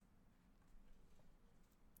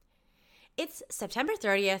It's September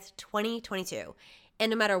 30th, 2022, and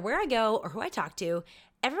no matter where I go or who I talk to,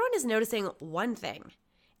 everyone is noticing one thing.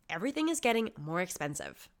 Everything is getting more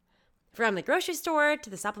expensive. From the grocery store to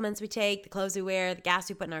the supplements we take, the clothes we wear, the gas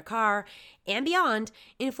we put in our car, and beyond,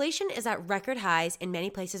 inflation is at record highs in many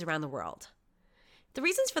places around the world. The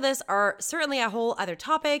reasons for this are certainly a whole other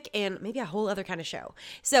topic and maybe a whole other kind of show.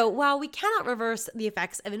 So while we cannot reverse the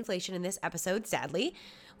effects of inflation in this episode, sadly,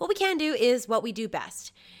 what we can do is what we do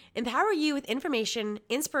best. Empower you with information,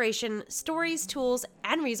 inspiration, stories, tools,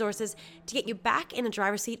 and resources to get you back in the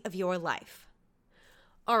driver's seat of your life.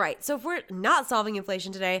 All right, so if we're not solving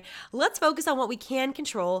inflation today, let's focus on what we can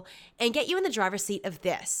control and get you in the driver's seat of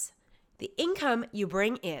this, the income you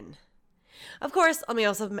bring in. Of course, let me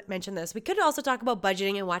also mention this. We could also talk about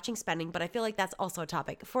budgeting and watching spending, but I feel like that's also a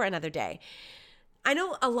topic for another day. I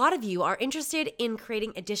know a lot of you are interested in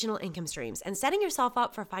creating additional income streams and setting yourself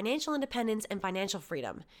up for financial independence and financial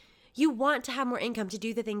freedom. You want to have more income to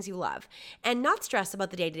do the things you love and not stress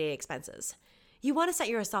about the day-to-day expenses. You want to set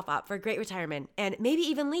yourself up for a great retirement and maybe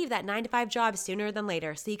even leave that 9-to-5 job sooner than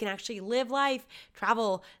later so you can actually live life,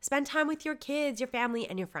 travel, spend time with your kids, your family,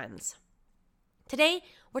 and your friends. Today,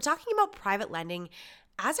 we're talking about private lending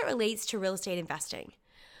as it relates to real estate investing.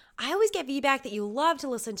 I always get feedback that you love to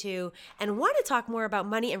listen to and want to talk more about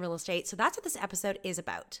money and real estate, so that's what this episode is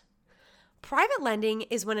about. Private lending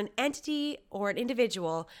is when an entity or an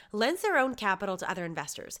individual lends their own capital to other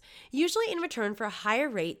investors, usually in return for a higher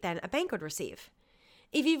rate than a bank would receive.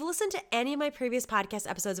 If you've listened to any of my previous podcast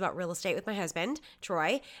episodes about real estate with my husband,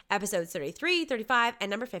 Troy, episodes 33, 35,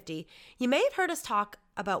 and number 50, you may have heard us talk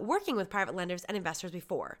about working with private lenders and investors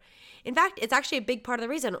before. In fact, it's actually a big part of the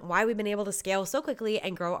reason why we've been able to scale so quickly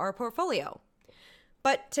and grow our portfolio.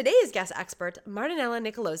 But today's guest expert, Martinella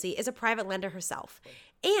Nicolosi, is a private lender herself,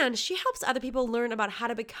 and she helps other people learn about how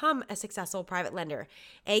to become a successful private lender,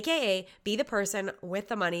 aka be the person with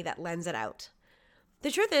the money that lends it out. The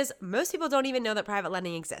truth is, most people don't even know that private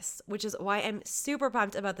lending exists, which is why I'm super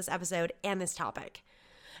pumped about this episode and this topic.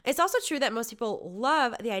 It's also true that most people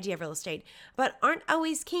love the idea of real estate, but aren't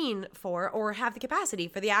always keen for or have the capacity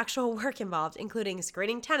for the actual work involved, including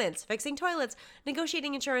screening tenants, fixing toilets,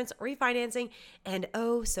 negotiating insurance, refinancing, and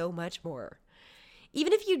oh, so much more.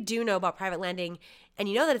 Even if you do know about private lending and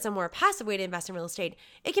you know that it's a more passive way to invest in real estate,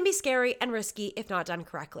 it can be scary and risky if not done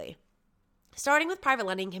correctly. Starting with private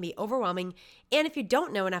lending can be overwhelming, and if you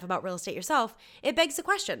don't know enough about real estate yourself, it begs the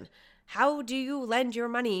question, how do you lend your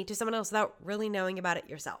money to someone else without really knowing about it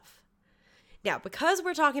yourself? Now, because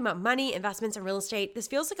we're talking about money, investments, and real estate, this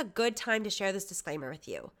feels like a good time to share this disclaimer with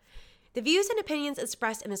you. The views and opinions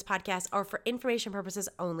expressed in this podcast are for information purposes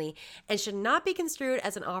only and should not be construed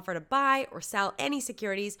as an offer to buy or sell any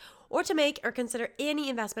securities or to make or consider any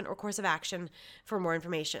investment or course of action. For more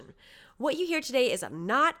information, what you hear today is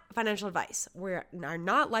not financial advice. We are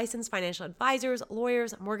not licensed financial advisors,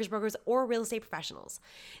 lawyers, mortgage brokers, or real estate professionals.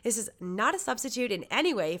 This is not a substitute in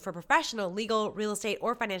any way for professional, legal, real estate,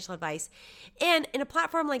 or financial advice. And in a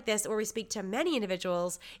platform like this where we speak to many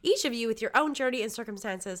individuals, each of you with your own journey and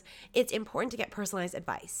circumstances, it's important to get personalized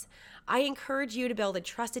advice. I encourage you to build a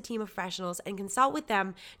trusted team of professionals and consult with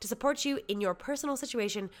them to support you in your personal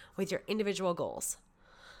situation with your individual goals.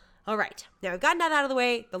 All right, now we've gotten that out of the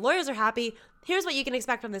way. The lawyers are happy. Here's what you can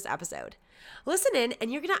expect from this episode. Listen in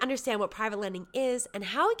and you're going to understand what private lending is and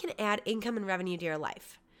how it can add income and revenue to your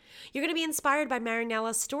life. You're going to be inspired by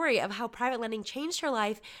Marinella's story of how private lending changed her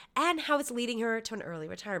life and how it's leading her to an early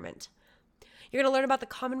retirement. You're going to learn about the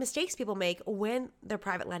common mistakes people make when they're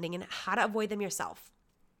private lending and how to avoid them yourself.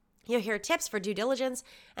 You'll hear tips for due diligence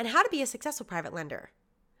and how to be a successful private lender.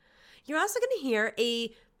 You're also going to hear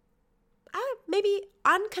a maybe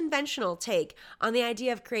unconventional take on the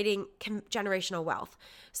idea of creating generational wealth,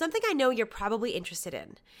 something I know you're probably interested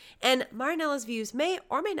in. And Marinella's views may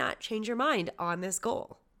or may not change your mind on this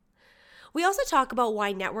goal. We also talk about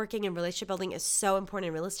why networking and relationship building is so important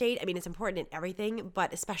in real estate. I mean, it's important in everything,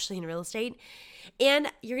 but especially in real estate. And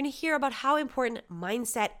you're going to hear about how important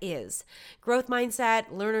mindset is. Growth mindset,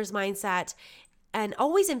 learner's mindset, and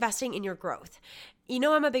always investing in your growth. You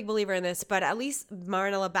know I'm a big believer in this, but at least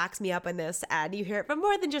Marinella backs me up in this, and you hear it from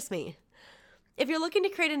more than just me. If you're looking to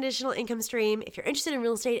create an additional income stream, if you're interested in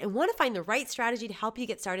real estate and want to find the right strategy to help you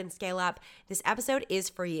get started and scale up, this episode is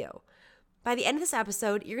for you. By the end of this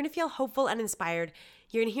episode, you're going to feel hopeful and inspired.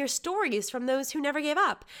 You're going to hear stories from those who never gave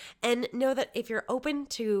up, and know that if you're open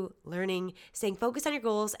to learning, staying focused on your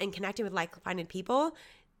goals, and connecting with like-minded people,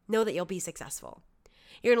 know that you'll be successful.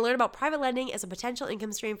 You're going to learn about private lending as a potential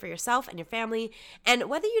income stream for yourself and your family, and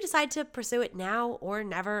whether you decide to pursue it now or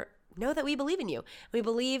never, know that we believe in you. We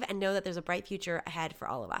believe and know that there's a bright future ahead for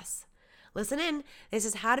all of us. Listen in. This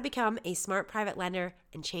is how to become a smart private lender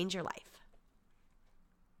and change your life.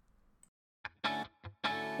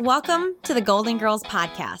 Welcome to the Golden Girls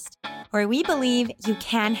Podcast, where we believe you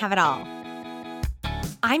can have it all.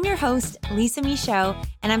 I'm your host, Lisa Michaud,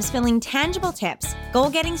 and I'm spilling tangible tips,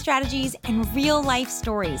 goal-getting strategies, and real-life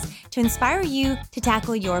stories to inspire you to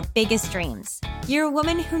tackle your biggest dreams. You're a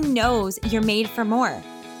woman who knows you're made for more.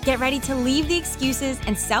 Get ready to leave the excuses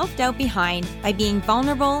and self-doubt behind by being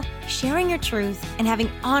vulnerable, sharing your truth, and having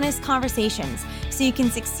honest conversations so you can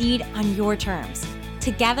succeed on your terms.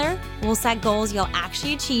 Together, we'll set goals you'll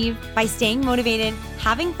actually achieve by staying motivated,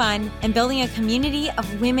 having fun, and building a community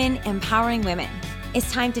of women empowering women.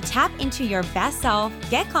 It's time to tap into your best self,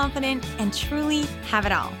 get confident, and truly have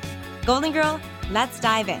it all. Golden Girl, let's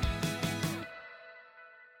dive in.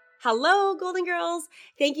 Hello, Golden Girls.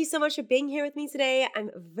 Thank you so much for being here with me today.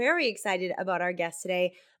 I'm very excited about our guest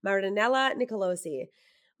today, Marinella Nicolosi.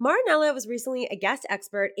 Marinella was recently a guest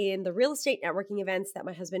expert in the real estate networking events that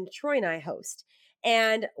my husband Troy and I host.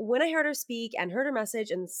 And when I heard her speak and heard her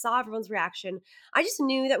message and saw everyone's reaction, I just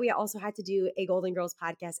knew that we also had to do a Golden Girls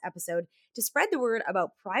podcast episode to spread the word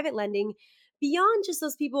about private lending beyond just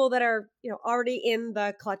those people that are, already in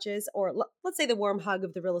the clutches or let's say the warm hug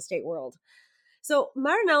of the real estate world. So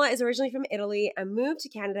Marinella is originally from Italy and moved to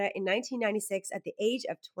Canada in 1996 at the age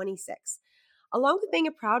of 26. Along with being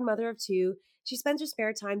a proud mother of two, she spends her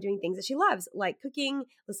spare time doing things that she loves, like cooking,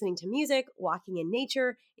 listening to music, walking in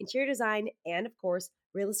nature, interior design, and of course,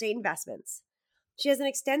 real estate investments. She has an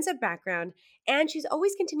extensive background, and she's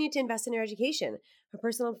always continued to invest in her education, her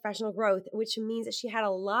personal and professional growth, which means that she had a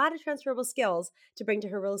lot of transferable skills to bring to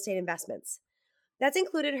her real estate investments. That's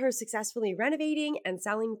included her successfully renovating and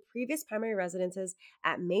selling previous primary residences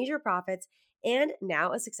at major profits and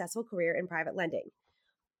now a successful career in private lending.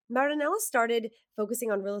 Marinella started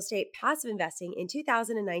focusing on real estate passive investing in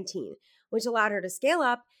 2019, which allowed her to scale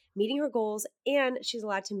up, meeting her goals, and she's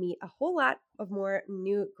allowed to meet a whole lot of more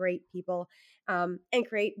new great people and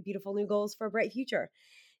create beautiful new goals for a bright future.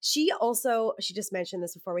 She just mentioned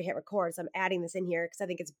this before we hit record, so I'm adding this in here because I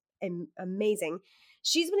think it's amazing.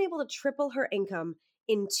 She's been able to triple her income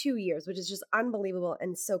in 2 years, which is just unbelievable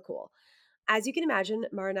and so cool. As you can imagine,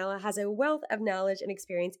 Marinella has a wealth of knowledge and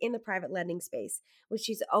experience in the private lending space, which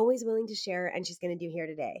she's always willing to share and she's going to do here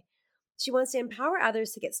today. She wants to empower others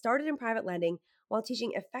to get started in private lending while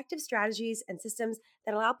teaching effective strategies and systems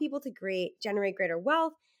that allow people to generate greater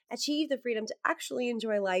wealth, achieve the freedom to actually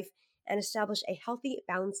enjoy life, and establish a healthy,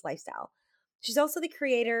 balanced lifestyle. She's also the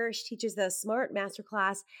creator. She teaches the Smart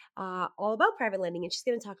Masterclass all about private lending, and she's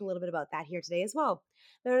going to talk a little bit about that here today as well.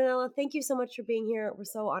 Marinella, thank you so much for being here. We're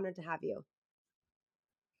so honored to have you.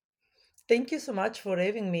 Thank you so much for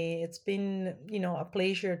having me. It's been, a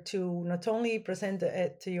pleasure to not only present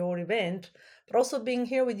it to your event, but also being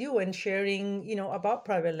here with you and sharing, about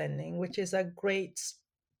private lending, which is a great,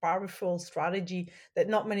 powerful strategy that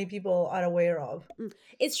not many people are aware of.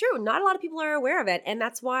 It's true. Not a lot of people are aware of it. And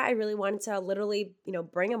that's why I really wanted to literally,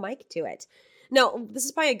 bring a mic to it. No, this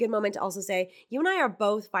is probably a good moment to also say you and I are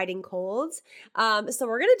both fighting colds. So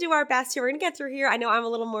we're going to do our best here. We're going to get through here. I know I'm a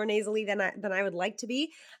little more nasally than I would like to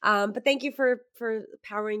be. But thank you for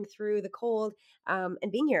powering through the cold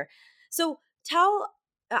and being here. So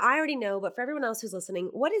I already know, but for everyone else who's listening,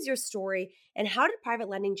 what is your story and how did private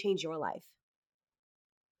lending change your life?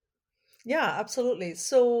 Yeah, absolutely.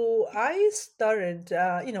 So I started,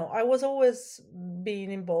 I was always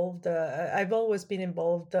being involved. I've always been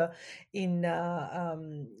involved in,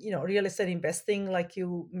 real estate investing. Like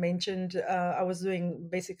you mentioned, I was doing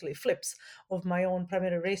basically flips of my own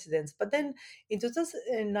primary residence. But then in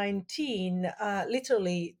 2019,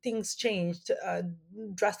 literally things changed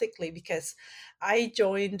drastically because I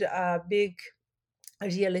joined a big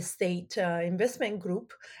real estate investment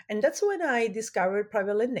group, and that's when I discovered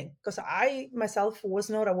private lending because I myself was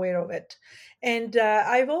not aware of it. And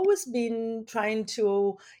I've always been trying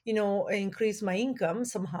to increase my income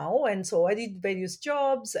somehow, and so I did various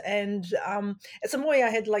jobs, and at some point I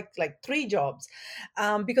had like three jobs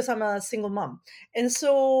because I'm a single mom. And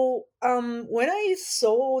so when I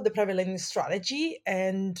saw the private lending strategy,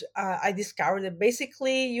 and I discovered that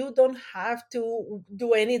basically you don't have to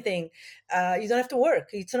do anything, you don't have to work.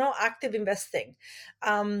 It's not active investing,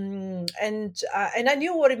 and I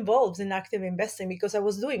knew what involves in active investing because I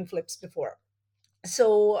was doing flips before.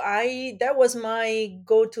 So that was my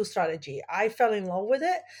go-to strategy. I fell in love with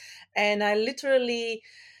it, and I literally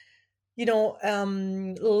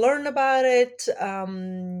learn about it,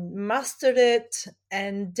 mastered it,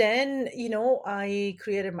 and then I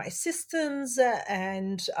created my systems,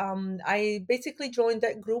 and I basically joined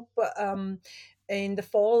that group in the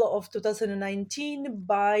fall of 2019.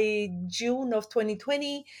 By June of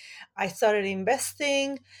 2020, I started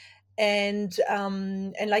investing. And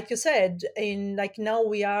like you said, in like now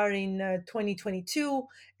we are in 2022,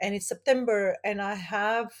 and it's September, and I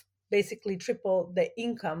have basically tripled the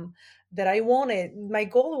income that I wanted. My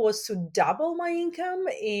goal was to double my income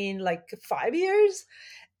in like 5 years,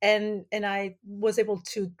 and I was able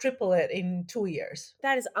to triple it in 2 years.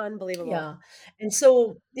 That is unbelievable. Yeah. And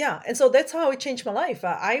so that's how it changed my life.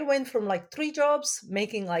 I went from like three jobs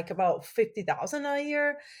making like about 50,000 a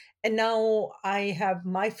year, and now I have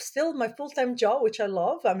my full-time job, which I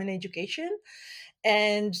love. I'm in education,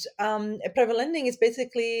 and private lending is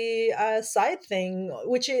basically a side thing,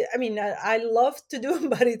 I mean, I love to do,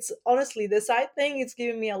 but it's honestly the side thing. It's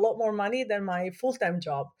giving me a lot more money than my full-time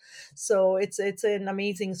job. So it's an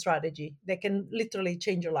amazing strategy that can literally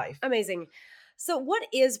change your life. Amazing. So, what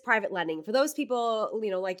is private lending for those people,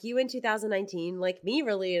 like you in 2019, like me,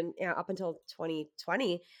 really, and up until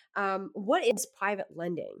 2020? What is private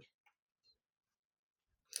lending?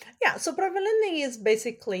 Yeah, so private lending is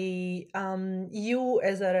basically you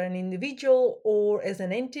as an individual or as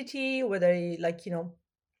an entity, whether you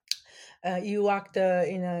act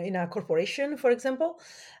in a corporation, for example.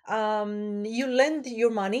 You lend your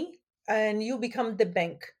money and you become the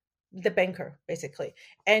banker, basically,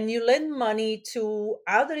 and you lend money to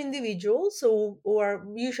other individuals who are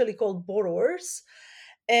usually called borrowers.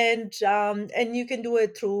 And you can do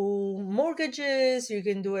it through mortgages, you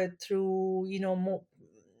can do it through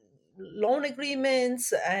loan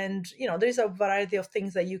agreements, and there's a variety of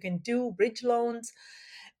things that you can do, bridge loans.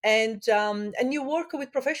 And you work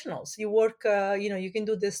with professionals. You work you can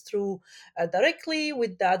do this through directly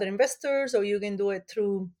with the other investors, or you can do it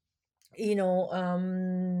through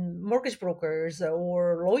mortgage brokers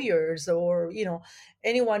or lawyers, or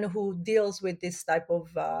anyone who deals with this type of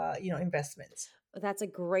investments. That's a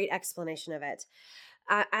great explanation of it.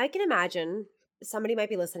 I can imagine somebody might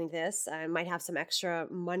be listening to this, might have some extra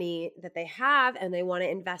money that they have and they want to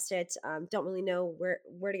invest it, don't really know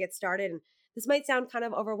where to get started. And this might sound kind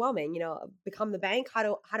of overwhelming, become the bank. How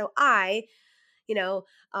do I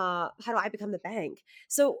become the bank?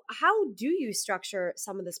 So how do you structure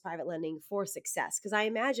some of this private lending for success? Because I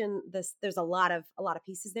imagine there's a lot of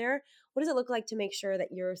pieces there. What does it look like to make sure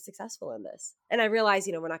that you're successful in this? And I realize,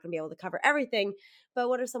 we're not going to be able to cover everything, but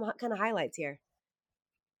what are some kind of highlights here?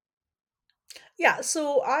 Yeah,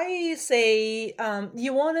 so I say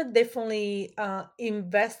you want to definitely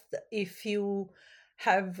invest if you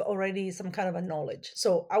have already some kind of a knowledge.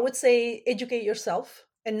 So I would say educate yourself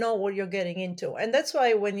and know what you're getting into. And that's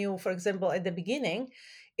why when you, for example, at the beginning,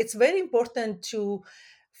 it's very important to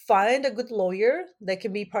find a good lawyer that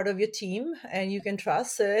can be part of your team and you can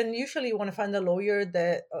trust. And usually you want to find a lawyer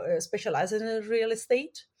that specializes in real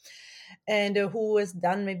estate, and who has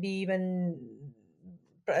done maybe even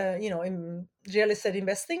in real estate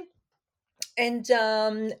investing, and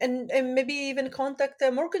maybe even contact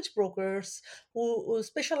mortgage brokers who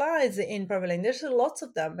specialize in private lending. There's lots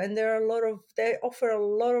of them, and they offer a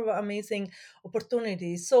lot of amazing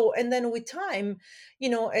opportunities. So, and then with time,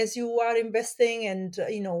 as you are investing, and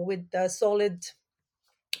with solid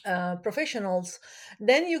professionals,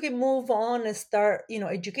 then you can move on and start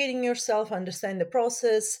educating yourself, understand the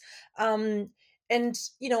process, um, and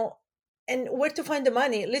and where to find the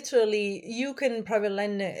money. Literally, you can private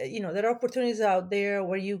lend. There are opportunities out there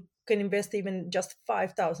where you can invest even just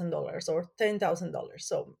 $5,000 or $10,000.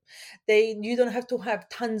 So you don't have to have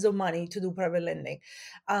tons of money to do private lending.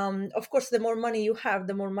 Of course, the more money you have,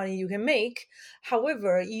 the more money you can make.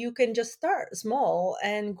 However, you can just start small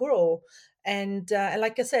and grow. And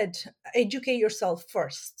like I said, educate yourself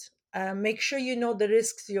first. Make sure you know the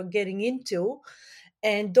risks you're getting into,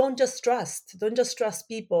 and don't just trust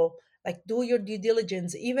people. Like, do your due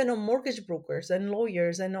diligence. Even on mortgage brokers and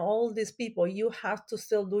lawyers and all these people, you have to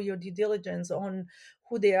still do your due diligence on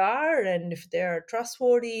who they are, and if they're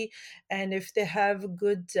trustworthy, and if they have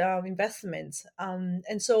good investments.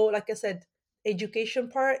 And so, like I said, education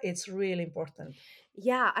part, it's really important.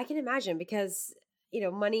 Yeah, I can imagine because,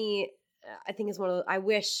 money, I think is one of the, I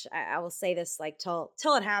wish, I will say this like till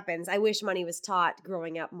it happens. I wish money was taught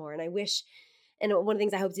growing up more. And I wish, and one of the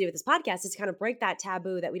things I hope to do with this podcast is kind of break that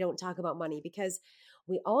taboo that we don't talk about money, because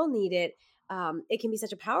we all need it. It can be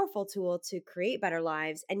such a powerful tool to create better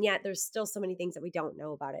lives. And yet there's still so many things that we don't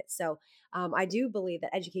know about it. So I do believe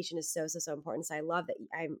that education is so, so, so important. So I love that.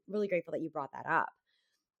 I'm really grateful that you brought that up.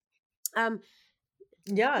 Um,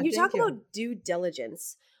 Yeah, you talk thank you. about due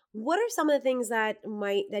diligence. What are some of the things that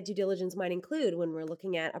due diligence might include when we're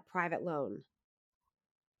looking at a private loan?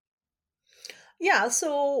 Yeah,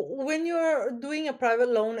 so when you're doing a private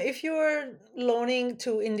loan, if you're loaning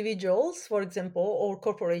to individuals, for example, or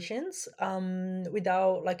corporations,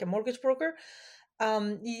 without like a mortgage broker,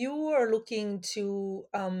 you are looking to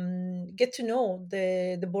get to know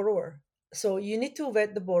the borrower. So you need to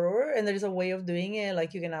vet the borrower, and there is a way of doing it.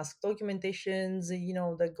 Like you can ask documentations,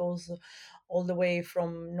 that goes all the way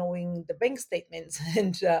from knowing the bank statements,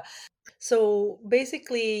 and so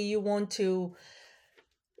basically, you want to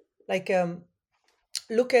like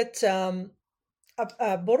look at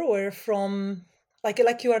a borrower from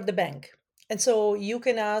like you are the bank, and so you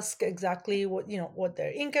can ask exactly what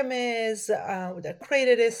their income is, what their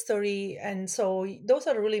credit history, and so those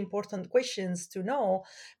are really important questions to know,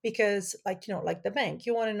 because like the bank,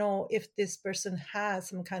 you want to know if this person has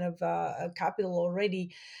some kind of capital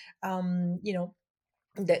already, you know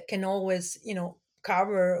that can always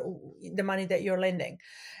cover the money that you're lending.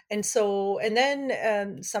 And so, and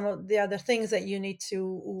then some of the other things that you need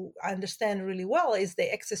to understand really well is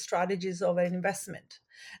the exit strategies of an investment.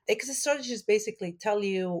 Exit strategies basically tell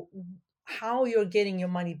you how you're getting your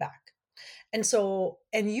money back. And so,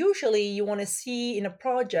 and usually you want to see in a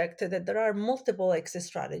project that there are multiple exit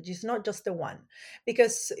strategies, not just the one.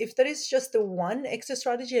 Because if there is just the one exit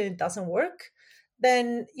strategy and it doesn't work,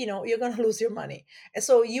 then you're going to lose your money. And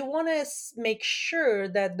so you want to make sure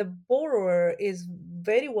that the borrower is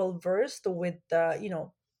very well versed with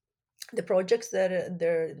the projects that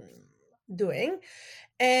they're doing,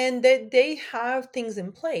 and that they have things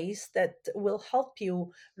in place that will help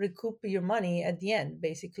you recoup your money at the end,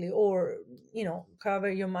 basically, or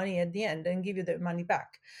cover your money at the end and give you the money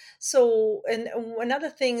back. So, and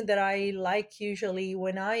another thing that I like usually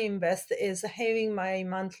when I invest is having my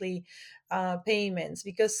monthly payments,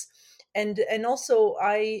 because and also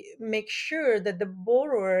I make sure that the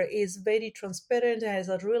borrower is very transparent, has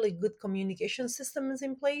a really good communication systems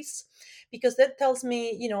in place, because that tells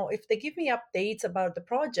me, if they give me updates about the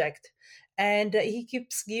project, and he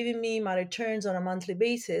keeps giving me my returns on a monthly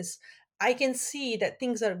basis, I can see that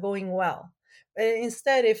things are going well.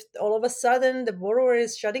 Instead, if all of a sudden the borrower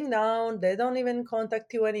is shutting down, they don't even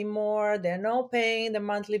contact you anymore, they're not paying the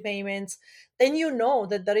monthly payments, then you know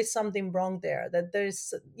that there is something wrong there, that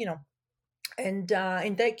there's, and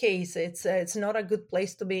in that case, it's not a good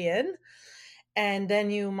place to be in, and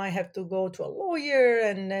then you might have to go to a lawyer,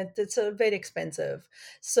 and it's very expensive.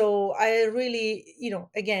 So I really,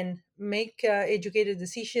 again, make educated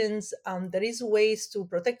decisions. There is ways to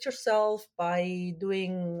protect yourself by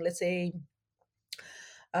doing, let's say,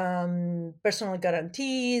 personal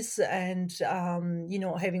guarantees, and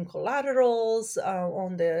having collaterals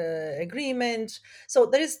on the agreement. So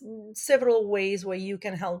there is several ways where you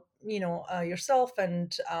can help yourself,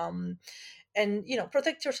 and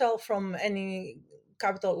protect yourself from any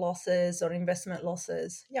capital losses or investment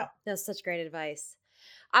losses. Yeah. That's such great advice.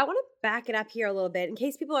 I want to back it up here a little bit in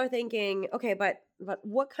case people are thinking, okay, but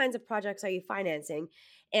what kinds of projects are you financing?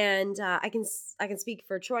 And I can speak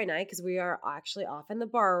for Troy and I, because we are actually often the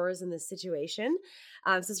borrowers in this situation.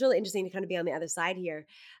 So it's really interesting to kind of be on the other side here.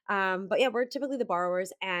 But yeah, we're typically the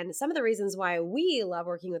borrowers, and some of the reasons why we love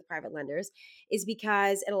working with private lenders is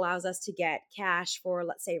because it allows us to get cash for,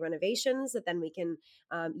 let's say, renovations that then we can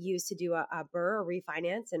use to do a BRRRR or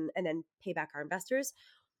refinance, and then pay back our investors,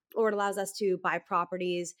 or it allows us to buy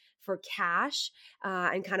properties for cash,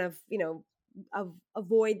 and kind of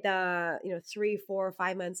avoid the 3, 4,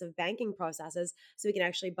 5 months of banking processes, so we can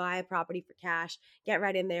actually buy a property for cash, get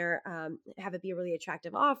right in there, have it be a really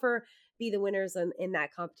attractive offer, be the winners in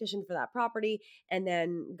that competition for that property, and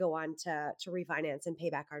then go on to refinance and pay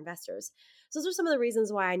back our investors. So those are some of the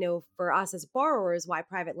reasons why I know for us as borrowers why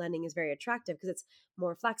private lending is very attractive, because it's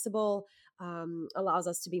more flexible, allows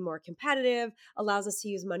us to be more competitive, allows us to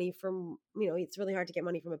use money from, it's really hard to get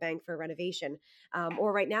money from a bank for a renovation.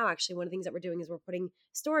 Or right now, actually, one of the things that we're doing is we're putting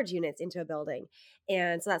storage units into a building.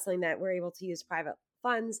 And so that's something that we're able to use private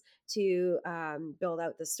funds to build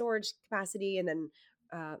out the storage capacity, and then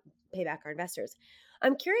pay back our investors.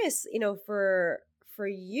 I'm curious, for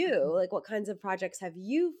you, like, what kinds of projects have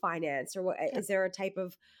you financed, or what is there a type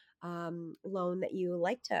of loan that you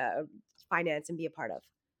like to finance and be a part of?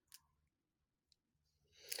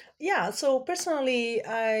 Yeah, so personally,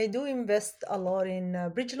 I do invest a lot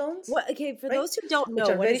in bridge loans, What? Okay, for right? those who don't Which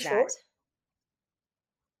know, are what very is that? short.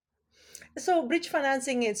 So bridge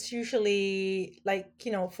financing, it's usually like,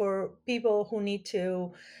 for people who need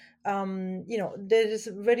to, there is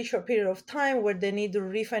a very short period of time where they need to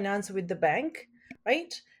refinance with the bank,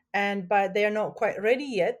 right? And but they are not quite ready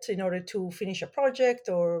yet in order to finish a project,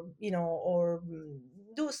 or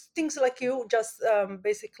do things like you just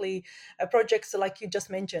basically projects like you just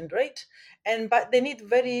mentioned, right? And but they need a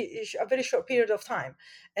very short period of time,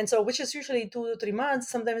 and so which is usually 2 to 3 months.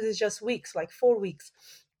 Sometimes it's just weeks, like 4 weeks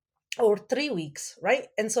or 3 weeks, right?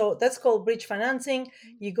 And so that's called bridge financing.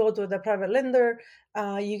 You go to the private lender,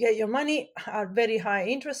 you get your money at very high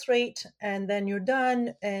interest rate, and then you're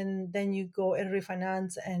done. And then you go and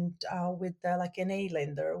refinance, and with like an A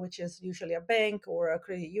lender, which is usually a bank or a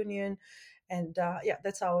credit union. And yeah,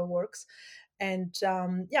 that's how it works. And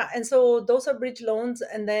yeah, and so those are bridge loans.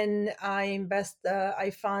 And then I invest, I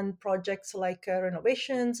fund projects like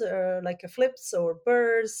renovations, like flips or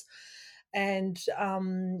burrs, and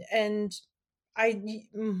I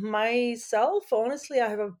myself, honestly, I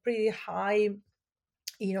have a pretty high,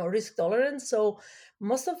 risk tolerance. So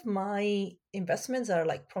most of my investments are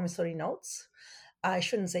like promissory notes. I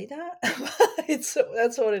shouldn't say that, but it's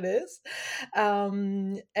that's what it is.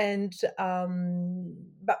 And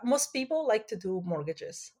but most people like to do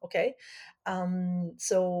mortgages. Okay,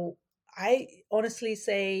 so I honestly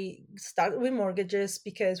say start with mortgages,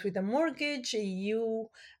 because with a mortgage you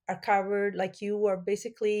are covered. Like you are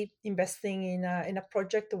basically investing in a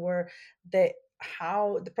project where the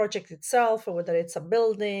how the project itself, or whether it's a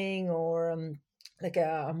building or like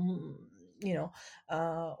a you know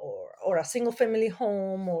or a single family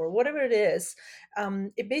home or whatever it is,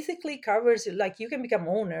 it basically covers you. Like you can become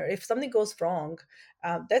owner if something goes wrong.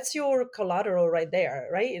 That's your collateral right there,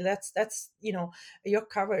 right? That's you're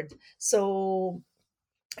covered. So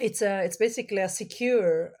it's basically a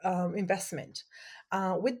secure investment.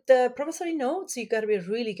 With the promissory notes, you got to be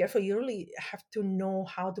really careful. You really have to know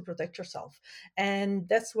how to protect yourself, and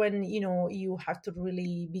that's when you have to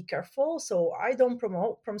really be careful. So I don't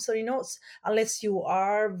promote promissory notes unless you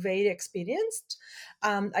are very experienced.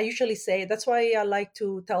 I usually say that's why I like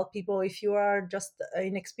to tell people, if you are just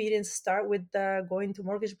inexperienced, start with going to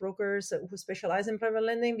mortgage brokers who specialize in private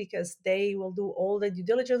lending, because they will do all the due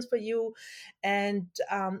diligence for you. And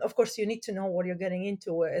of course you need to know what you're getting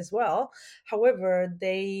into as well. However,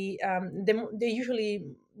 they usually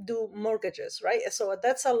do mortgages, right? So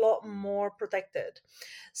that's a lot more protected.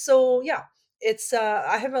 So yeah, it's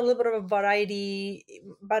I have a little bit of a variety,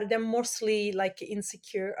 but they're mostly like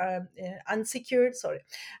unsecured, sorry,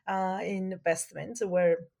 investments,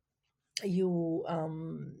 where you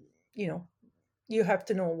you know you have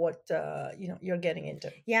to know what you're getting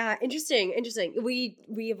into. Yeah, interesting. We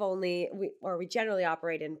generally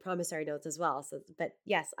operate in promissory notes as well. So, but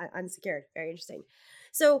yes, unsecured, very interesting.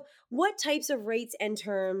 So, what types of rates and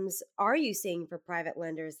terms are you seeing for private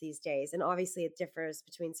lenders these days? And obviously, it differs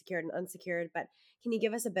between secured and unsecured. But can you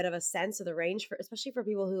give us a bit of a sense of the range for, especially for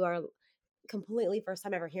people who are completely first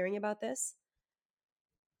time ever hearing about this?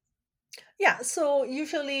 Yeah, so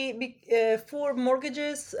usually for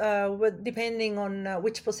mortgages, depending on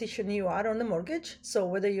which position you are on the mortgage, so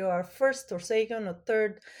whether you are first or second or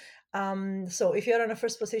third, so if you're on a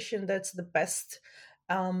first position, that's the best,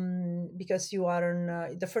 because you are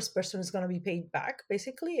on the first person is going to be paid back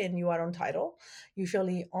basically, and you are on title,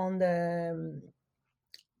 usually on the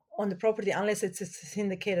property, unless it's a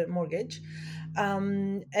syndicated mortgage.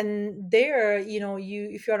 And there, you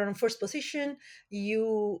if you are on first position,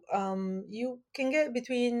 you can get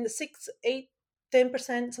between 6, 8,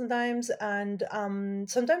 10% sometimes. And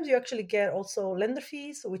sometimes you actually get also lender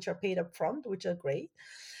fees, which are paid up front, which are great.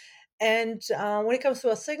 And when it comes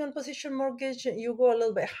to a second position mortgage, you go a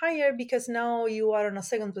little bit higher, because now you are in a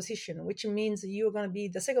second position, which means you're going to be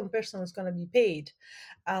the second person who's going to be paid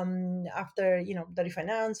after the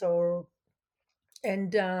refinance. Or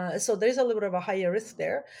and so there's a little bit of a higher risk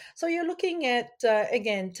there. So you're looking at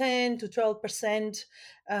again 10 to 12%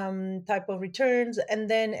 type of returns. And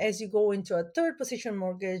then as you go into a third position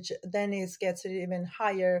mortgage, then it gets even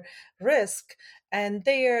higher risk, and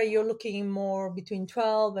there you're looking more between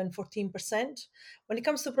 12 and 14%. When it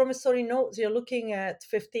comes to promissory notes, you're looking at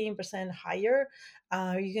 15% higher.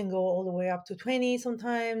 You can go all the way up to 20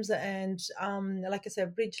 sometimes. And like I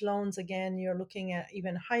said, bridge loans, again, you're looking at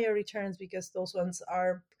even higher returns, because those ones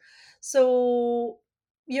are so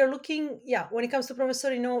you're looking, yeah, when it comes to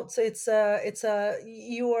promissory notes, it's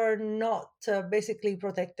you are not basically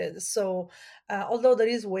protected. So although there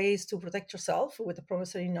is ways to protect yourself with a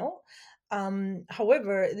promissory note,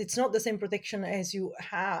 however, it's not the same protection as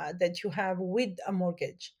that you have with a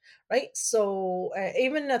mortgage, right? So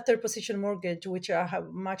even a third position mortgage, which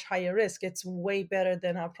have much higher risk, it's way better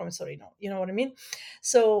than a promissory note. You know what I mean?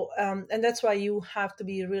 So and that's why you have to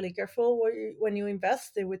be really careful when you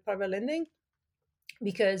invest with private lending,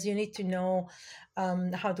 because you need to know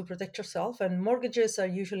how to protect yourself. And mortgages are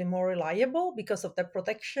usually more reliable because of the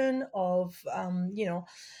protection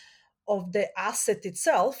of the asset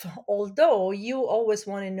itself, although you always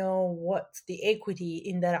want to know what's the equity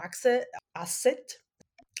in that asset,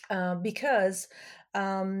 because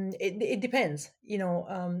it depends,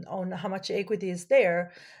 on how much equity is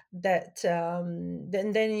there. That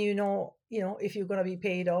then if you're going to be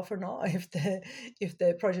paid off or not if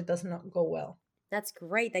the project does not go well. That's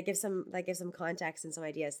great. That gives some context and some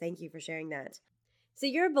ideas. Thank you for sharing that. So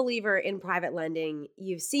you're a believer in private lending.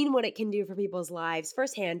 You've seen what it can do for people's lives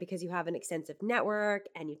firsthand because you have an extensive network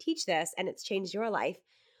and you teach this and it's changed your life.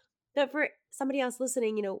 But for somebody else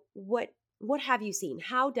listening, what have you seen?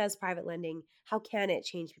 How does private lending, how can it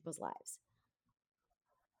change people's lives?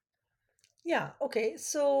 Yeah, okay.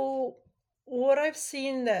 So what I've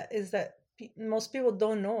seen that is that most people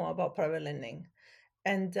don't know about private lending.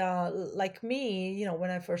 And like me, when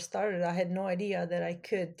I first started, I had no idea that I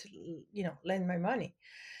could, lend my money.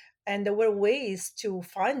 And there were ways to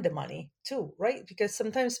find the money too, right? Because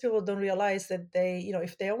sometimes people don't realize that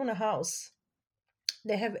if they own a house,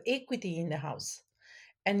 they have equity in the house.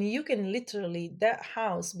 And you can literally, that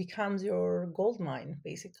house becomes your gold mine,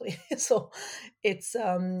 basically. So it's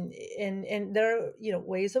and there are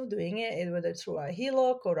ways of doing it, whether through a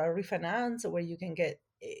HELOC or a refinance, where you can get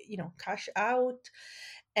cash out.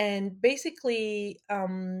 And basically,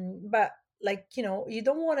 but like you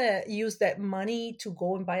don't want to use that money to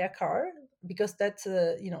go and buy a car, because that's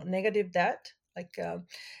a negative debt. Like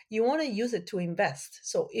you want to use it to invest.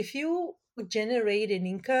 So if you generate an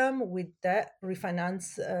income with that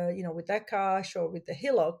refinance, with that cash or with the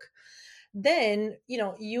HELOC, then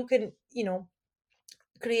you can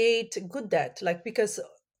create good debt. Like, because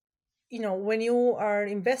when you are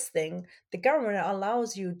investing, the government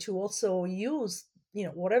allows you to also use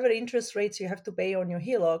whatever interest rates you have to pay on your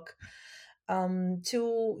HELOC,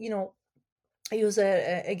 to use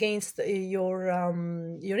against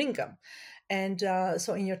your income, and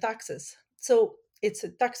so in your taxes. So it's a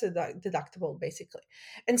tax deductible, basically.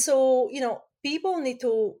 And so people need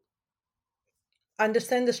to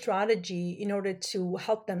understand the strategy in order to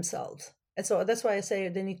help themselves. And so that's why I say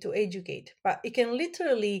they need to educate. But it can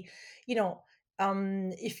literally,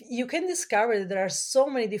 if you can discover that there are so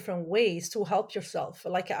many different ways to help yourself,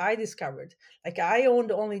 like I discovered. Like, I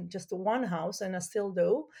owned only just one house, and I still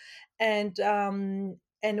do.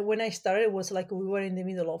 And when I started, it was like we were in the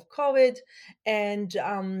middle of COVID, and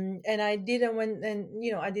I didn't when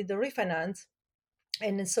and I did the refinance,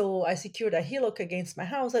 and so I secured a HELOC against my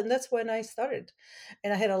house, and that's when I started.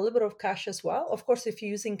 And I had a little bit of cash as well. Of course, if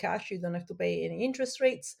you're using cash, you don't have to pay any interest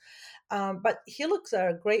rates. But HELOCs are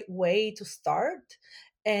a great way to start.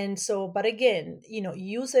 And so, but again,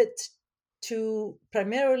 use it to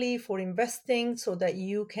primarily for investing, so that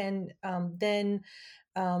you can then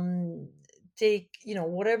um, take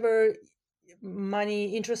whatever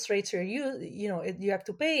money interest rates you have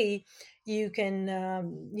to pay. You can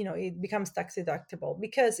it becomes tax deductible,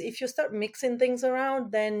 because if you start mixing things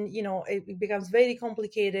around, then it becomes very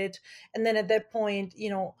complicated, and then at that point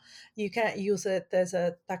you can't use it as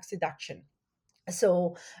a tax deduction.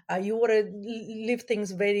 So you want to leave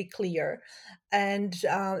things very clear, and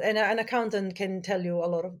an accountant can tell you a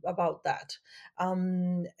lot about that.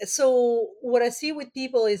 So what I see with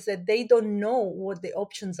people is that they don't know what the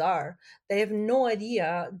options are. They have no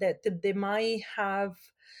idea that they might have,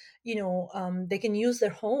 they can use their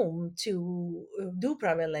home to do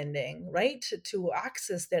private lending, right, to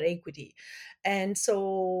access their equity. And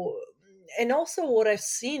so, and also what I've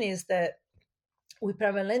seen is that with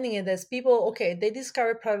private lending, and there's people, okay, they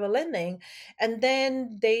discover private lending, and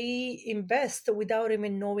then they invest without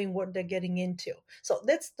even knowing what they're getting into. So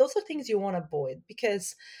those are things you want to avoid,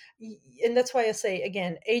 because and that's why I say,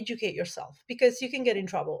 again, educate yourself, because you can get in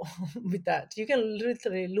trouble with that. You can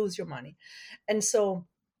literally lose your money. And so,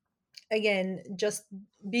 again, just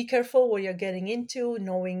be careful what you're getting into,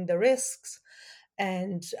 knowing the risks,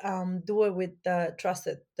 and do it with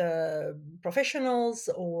trusted professionals,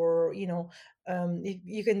 or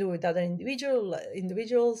you can do it with other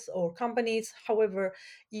individuals or companies. However,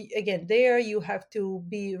 again, there you have to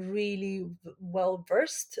be really well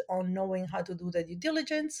versed on knowing how to do the due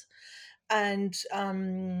diligence. And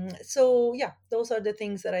so, yeah, those are the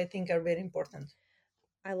things that I think are very important.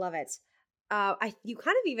 I love it. You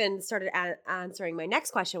kind of even started answering my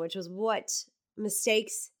next question, which was, what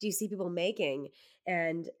mistakes do you see people making,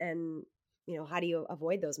 and how do you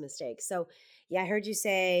avoid those mistakes? So, yeah, I heard you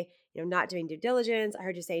say not doing due diligence. I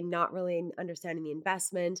heard you say not really understanding the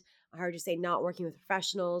investment. I heard you say not working with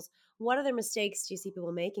professionals. What other mistakes do you see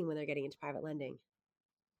people making when they're getting into private lending?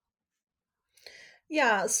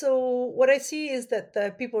 Yeah, so what I see is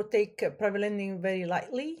that people take private lending very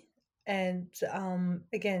lightly, and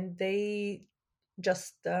again, they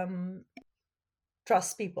just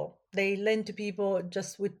trust people. They lend to people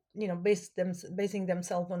just with, basing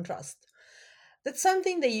themselves on trust. That's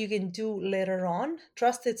something that you can do later on.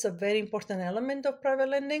 Trust, it's a very important element of private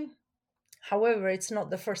lending. However, it's not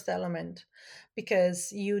the first element,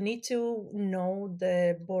 because you need to know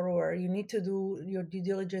the borrower. You need to do your due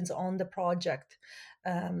diligence on the project,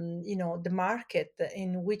 the market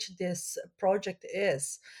in which this project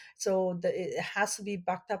is. So it has to be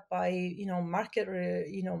backed up by, market,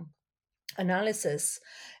 analysis,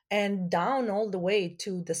 and down all the way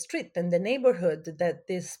to the street and the neighborhood that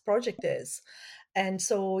this project is. And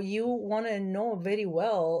so you want to know very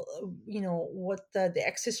well, what the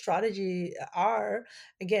exit strategy are,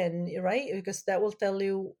 again, right? Because that will tell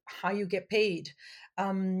you how you get paid.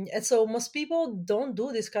 And so most people don't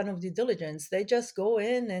do this kind of due diligence. They just go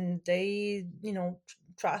in and they,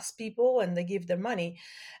 trust people and they give their money.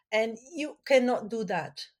 And you cannot do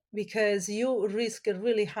that, because you risk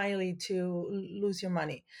really highly to lose your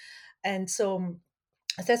money. And so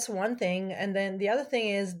that's one thing. And then the other thing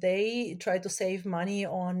is they try to save money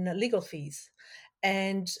on legal fees.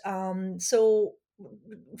 And so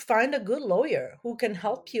find a good lawyer who can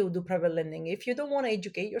help you do private lending. If you don't want to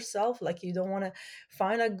educate yourself, like you don't want to,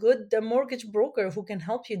 find a good mortgage broker who can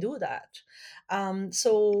help you do that.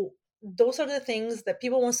 So those are the things that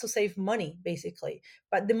people wants to save money, basically.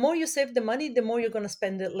 But the more you save the money, the more you're going to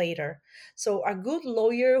spend it later. So a good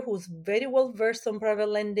lawyer who's very well versed on private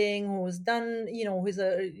lending, who's done, who's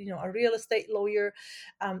a real estate lawyer,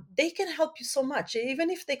 they can help you so much. Even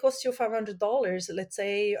if they cost you $500, let's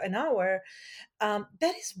say, an hour,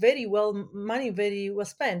 that is very well money, very well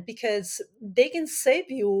spent, because they can save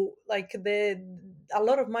you like a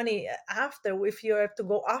lot of money after, if you have to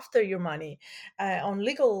go after your money on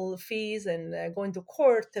legal fees and going to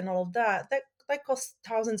court and all of that. That costs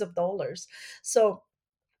thousands of dollars. So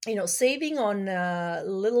saving on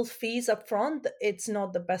little fees up front, it's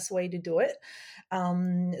not the best way to do it.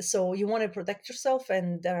 So you want to protect yourself,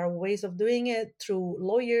 and there are ways of doing it through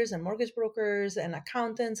lawyers and mortgage brokers and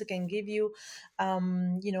accountants that can give you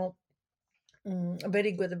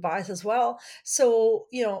very good advice as well. So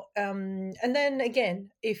and then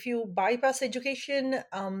again, if you bypass education,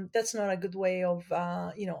 that's not a good way of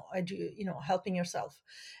helping yourself.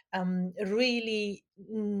 Really,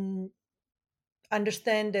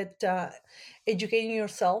 understand that educating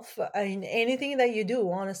yourself in anything that you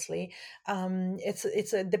do, honestly,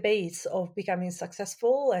 it's the base of becoming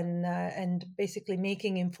successful, and basically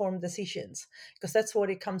making informed decisions, because that's what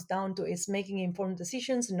it comes down to, is making informed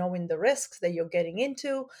decisions, knowing the risks that you're getting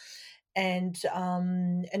into, and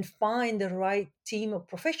find the right team of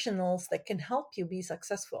professionals that can help you be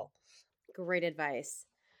successful. Great advice.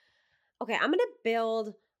 Okay, I'm going to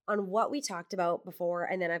build on what we talked about before,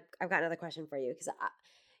 and then I've got another question for you, because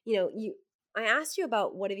I asked you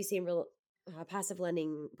about what have you seen real passive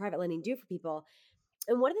lending, private lending do for people.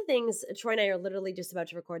 And one of the things, Troy and I are literally just about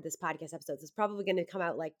to record this podcast episode. So it's probably going to come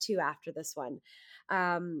out like 2 after this one.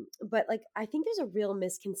 But like, I think there's a real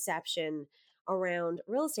misconception around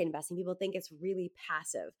real estate investing. People think it's really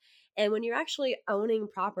passive. And when you're actually owning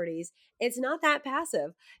properties, it's not that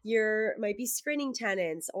passive. You're might be screening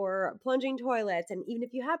tenants or plunging toilets. And even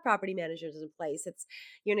if you have property managers in place,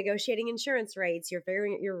 you're negotiating insurance rates, you're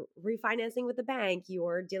refinancing with the bank,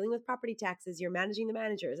 you're dealing with property taxes, you're managing the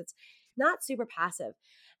managers. It's not super passive.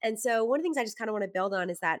 And so one of the things I just kind of want to build on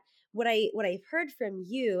is that what I've heard from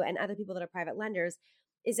you and other people that are private lenders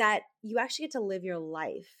is that you actually get to live your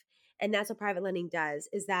life. And that's what private lending does,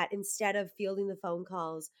 is that instead of fielding the phone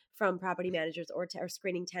calls from property managers or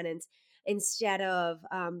screening tenants, instead of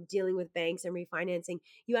dealing with banks and refinancing,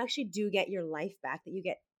 you actually do get your life back, that you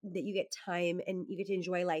get time, and you get to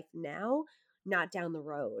enjoy life now, not down the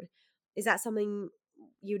road. Is that something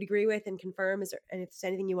you'd agree with and confirm? And if there's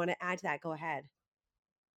anything you want to add to that, go ahead.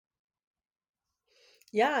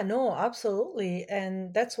 Yeah, no, absolutely.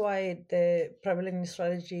 And that's why the private lending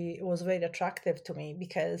strategy was very attractive to me,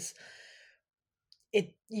 because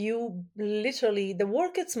you literally, the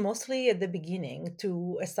work, it's mostly at the beginning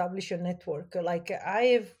to establish your network. Like,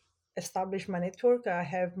 I've established my network. I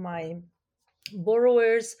have my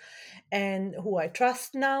borrowers and who I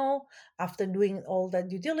trust now, after doing all that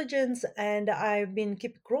due diligence, and I've been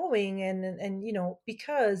keep growing, and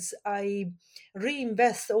because I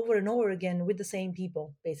reinvest over and over again with the same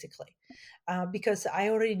people, basically, because I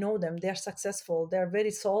already know them. They're successful. They're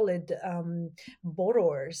very solid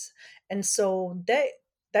borrowers, and so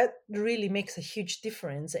that really makes a huge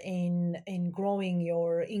difference in growing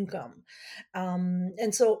your income.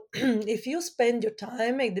 And so if you spend your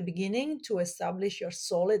time at the beginning to establish your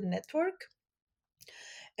solid network,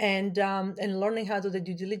 and learning how to do the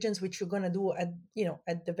due diligence, which you're going to do at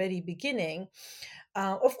at the very beginning.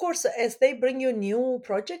 Of course, as they bring you new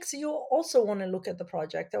projects, you also want to look at the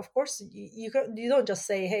project. Of course, you don't just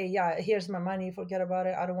say, "Hey, yeah, here's my money, forget about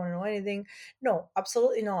it. I don't want to know anything." No,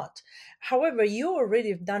 absolutely not. However, you already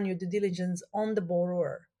have done your due diligence on the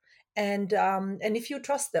borrower, and if you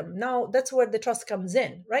trust them, now that's where the trust comes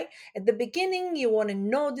in, right? At the beginning, you want to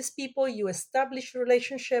know these people, you establish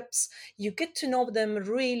relationships, you get to know them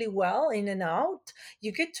really well in and out,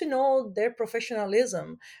 you get to know their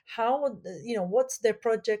professionalism, how what's their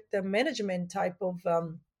project management type of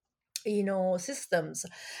systems.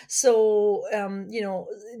 So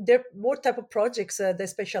what type of projects they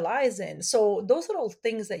specialize in. So those are all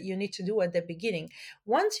things that you need to do at the beginning.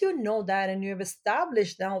 Once you know that and you have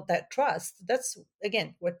established now that trust, that's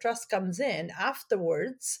again where trust comes in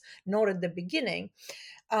afterwards, not at the beginning.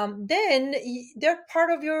 Then they're part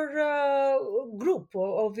of your group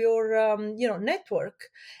or of your network,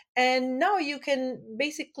 and now you can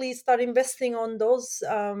basically start investing on those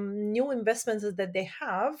new investments that they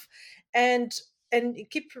have, and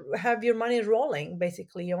keep have your money rolling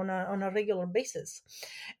basically on a regular basis.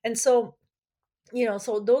 And so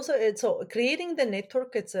so those are it. So creating the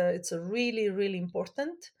network, it's a really really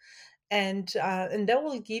important, and that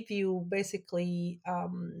will give you basically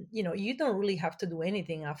you don't really have to do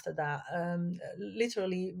anything after that.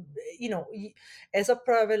 Literally, as a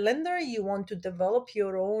private lender, you want to develop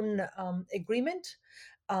your own agreement.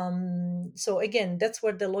 So again, that's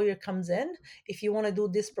where the lawyer comes in. If you want to do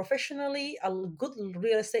this professionally, a good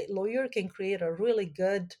real estate lawyer can create a really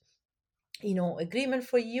good agreement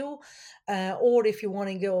for you. Or if you want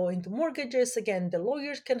to go into mortgages, again, the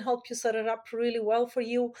lawyers can help you set it up really well for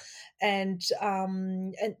you, and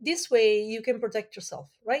this way you can protect yourself,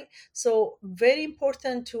 right? So very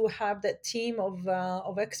important to have that team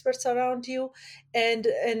of experts around you. And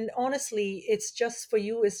honestly, it's just for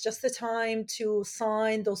you, it's just the time to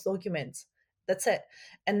sign those documents. That's it.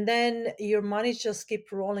 And then your money just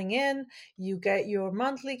keep rolling in. You get your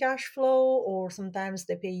monthly cash flow, or sometimes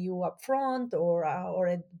they pay you up front, or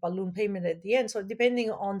a balloon payment at the end, so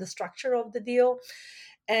depending on the structure of the deal.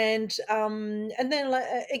 And then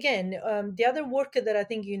again, the other work that I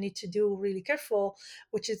think you need to do really careful,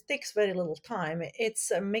 which it takes very little time,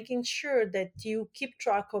 it's making sure that you keep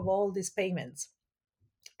track of all these payments,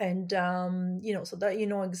 and so that you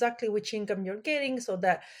know exactly which income you're getting, so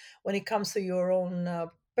that when it comes to your own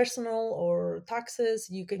personal or taxes,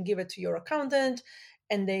 you can give it to your accountant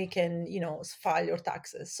and they can file your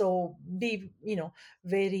taxes. So be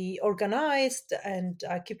very organized, and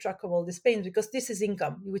keep track of all these payments, because this is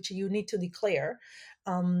income which you need to declare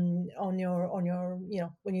on your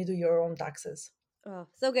when you do your own taxes. Oh,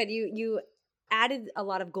 so good. You added a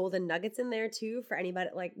lot of golden nuggets in there too for anybody,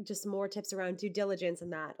 like just more tips around due diligence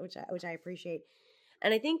and that, which I appreciate.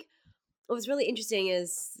 And I think what was really interesting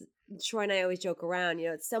is Troy and I always joke around,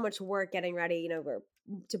 it's so much work getting ready,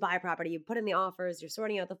 to buy a property. You put in the offers, you're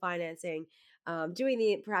sorting out the financing, doing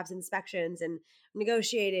the perhaps inspections and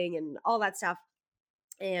negotiating and all that stuff,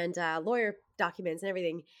 and lawyer documents and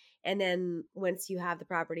everything. And then once you have the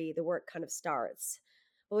property, the work kind of starts.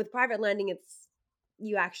 But with private lending, it's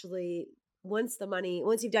you actually once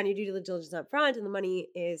you've done your due diligence up front and the money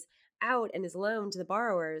is out and is loaned to the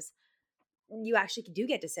borrowers, you actually do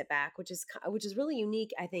get to sit back, which is really unique,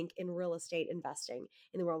 I think, in real estate investing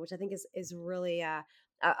in the world, which I think is really a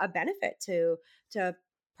benefit to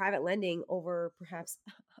private lending over perhaps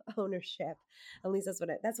ownership. At least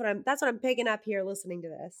that's what I'm picking up here listening to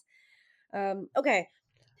this. Okay.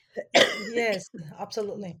 Yes,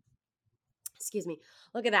 absolutely. Excuse me.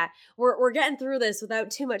 Look at that. We're getting through this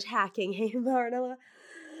without too much hacking. Hey, Marnella.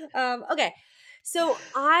 Okay. So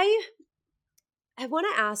I want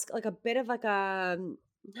to ask like a bit of like a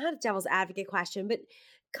not a devil's advocate question, but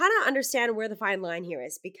kind of understand where the fine line here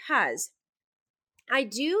is, because I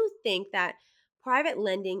do think that private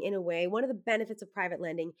lending, in a way, one of the benefits of private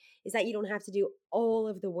lending is that you don't have to do all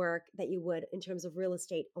of the work that you would in terms of real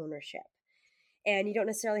estate ownership. And you don't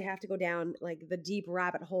necessarily have to go down like the deep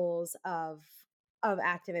rabbit holes of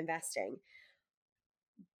active investing.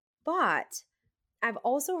 But I've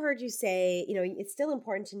also heard you say, it's still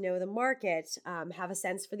important to know the market, have a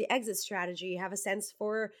sense for the exit strategy, have a sense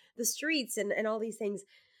for the streets and all these things.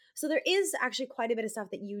 So there is actually quite a bit of stuff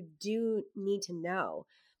that you do need to know.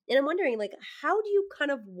 And I'm wondering, like, how do you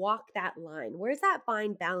kind of walk that line? Where's that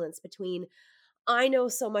fine balance between, I know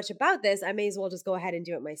so much about this, I may as well just go ahead and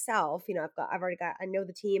do it myself. I know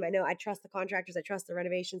the team, I trust the contractors, I trust the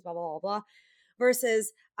renovations, blah, blah, blah, blah,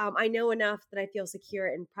 versus I know enough that I feel secure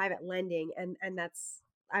in private lending, and that's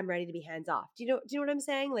I'm ready to be hands off. Do you know what I'm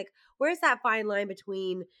saying? Like, where's that fine line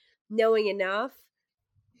between knowing enough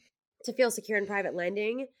to feel secure in private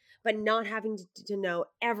lending, but not having to know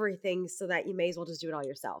everything so that you may as well just do it all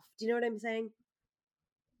yourself? Do you know what I'm saying?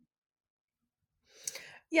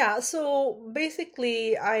 Yeah, so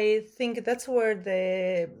basically, I think that's where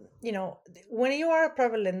when you are a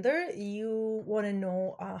private lender, you want to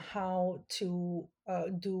know how to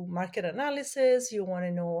do market analysis, you want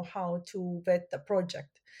to know how to vet the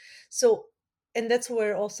project. So, and that's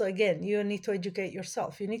where also, again, you need to educate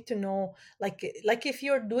yourself. You need to know, like if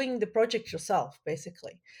you're doing the project yourself,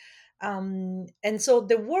 basically. And so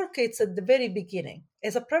the work, it's at the very beginning.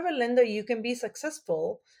 As a private lender, you can be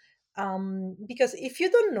successful because if you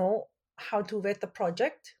don't know how to vet the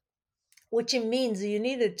project, which it means you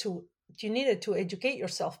needed to educate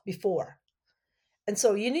yourself before. And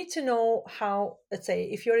so you need to know how, let's say,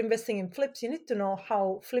 if you're investing in flips, you need to know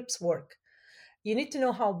how flips work. You need to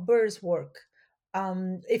know how burrs work.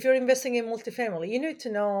 If you're investing in multifamily, you need to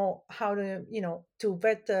know how to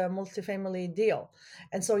vet a multifamily deal.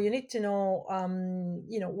 And so you need to know,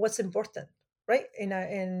 what's important, right?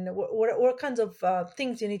 In what kinds of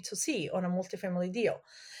things you need to see on a multifamily deal.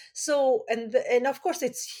 So, and of course,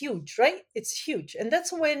 it's huge, right? It's huge. And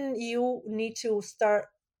that's when you need to start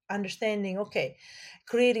understanding, okay,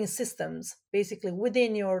 creating systems basically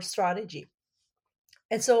within your strategy.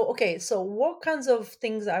 And so, okay, so what kinds of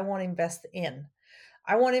things I want to invest in?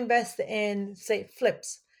 I want to invest in, say,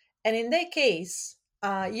 flips. And in that case,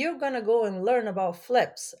 you're going to go and learn about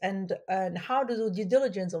flips and how to do due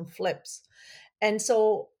diligence on flips. And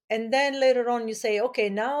so, and then later on, you say, okay,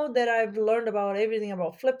 now that I've learned about everything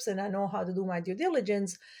about flips and I know how to do my due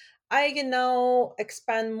diligence, I can now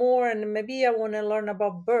expand more and maybe I want to learn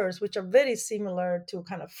about burrs, which are very similar to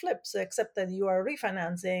kind of flips, except that you are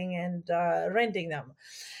refinancing and renting them.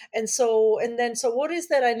 And so what is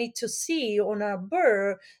that I need to see on a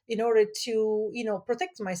burr in order to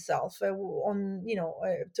protect myself for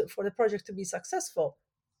the project to be successful.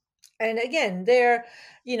 And again, there,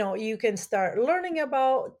 you can start learning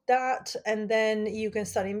about that, and then you can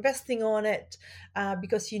start investing on it,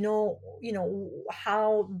 because you know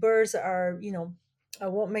how birds are,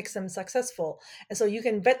 what makes them successful. And so you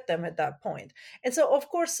can vet them at that point. And so, of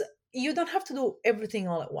course, you don't have to do everything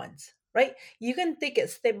all at once, right? You can take it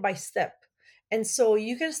step by step. And so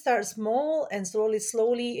you can start small and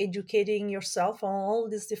slowly educating yourself on all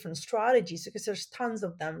these different strategies, because there's tons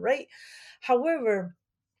of them, right? However,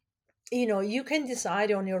 you can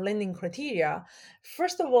decide on your lending criteria,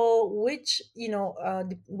 first of all, which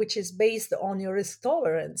is based on your risk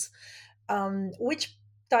tolerance, which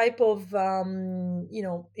type of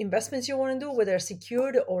investments you want to do, whether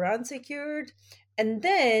secured or unsecured. And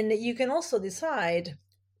then you can also decide,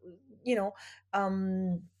 you know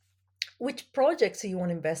um, which projects you want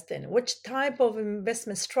to invest in, which type of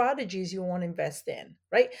investment strategies you want to invest in,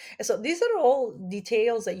 right? And so these are all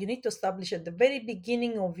details that you need to establish at the very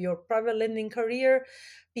beginning of your private lending career,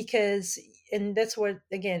 because, and that's where,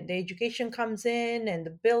 again, the education comes in, and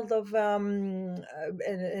the build of and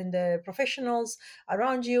the professionals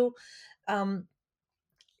around you, um,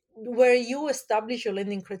 where you establish your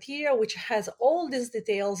lending criteria, which has all these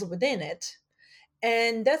details within it.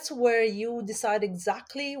 And that's where you decide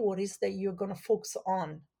exactly what is that you're going to focus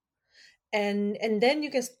on. And then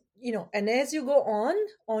you can, and as you go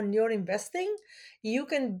on your investing, you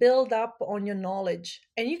can build up on your knowledge,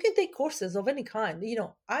 and you can take courses of any kind.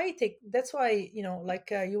 I take, that's why,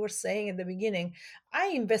 like you were saying at the beginning, I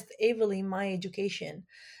invest heavily in my education,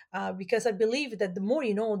 because I believe that the more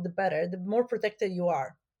you know, the better, the more protected you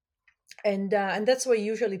are. And that's why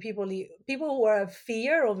usually people who are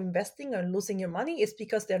fear of investing and losing your money is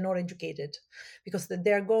because they're not educated, because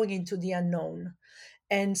they're going into the unknown.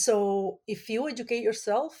 And so if you educate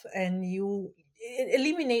yourself, and it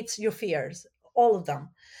eliminates your fears, all of them.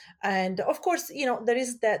 And of course, there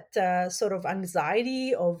is that sort of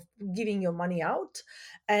anxiety of giving your money out.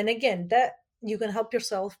 And again, that you can help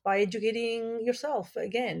yourself by educating yourself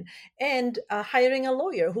again, and hiring a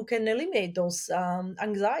lawyer who can eliminate those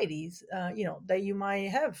anxieties, that you might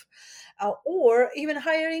have, or even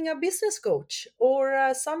hiring a business coach,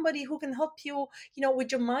 or somebody who can help you,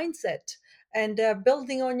 with your mindset, and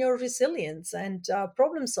building on your resilience, and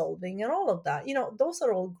problem solving, and all of that. Those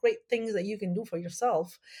are all great things that you can do for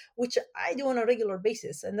yourself, which I do on a regular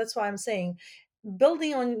basis. And that's why I'm saying,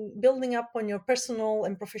 building up on your personal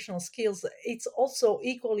and professional skills, it's also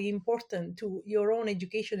equally important to your own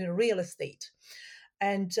education in real estate.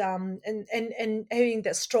 And having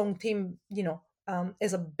that strong team,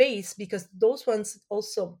 as a base, because those ones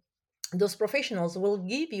also those professionals will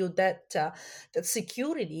give you that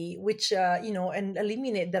security, which and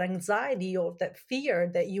eliminate that anxiety or that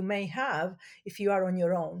fear that you may have if you are on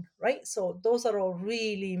your own, right? So those are all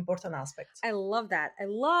really important aspects. I love that. I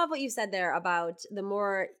love what you said there about the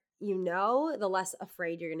more you know, the less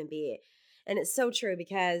afraid you're going to be. And it's so true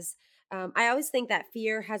because I always think that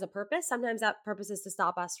fear has a purpose. Sometimes that purpose is to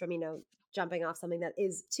stop us from, jumping off something that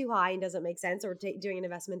is too high and doesn't make sense, or doing an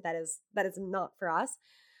investment that is not for us.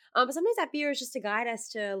 But sometimes that fear is just to guide us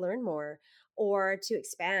to learn more or to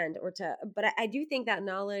expand but I do think that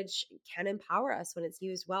knowledge can empower us when it's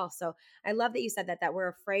used well. So I love that you said that we're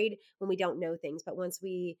afraid when we don't know things, but once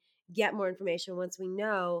we get more information, once we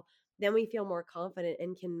know, then we feel more confident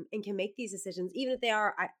and can make these decisions, even if they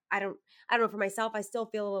are, I don't know, for myself, I still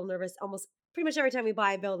feel a little nervous almost pretty much every time we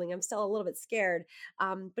buy a building. I'm still a little bit scared.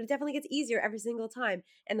 But it definitely gets easier every single time.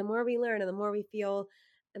 And the more we learn and the more we feel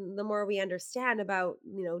and the more we understand about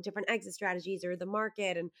different exit strategies or the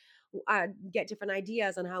market, and get different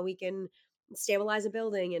ideas on how we can stabilize a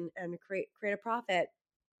building and create a profit,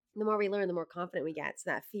 the more we learn, the more confident we get. So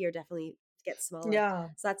that fear definitely gets smaller. Yeah.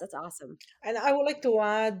 So that's awesome. And I would like to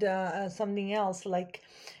add something else. Like,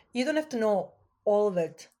 you don't have to know all of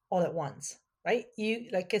it all at once, right? You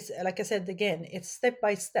like I said again, it's step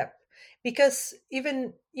by step. Because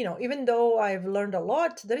even though I've learned a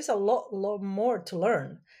lot, there is a lot more to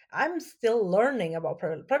learn. I'm still learning about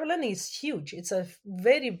private lending. Is huge. It's a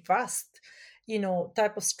very vast,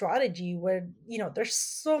 type of strategy where there's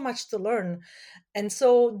so much to learn. And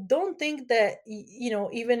so don't think that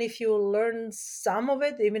even if you learn some of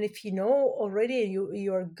it, even if you know already and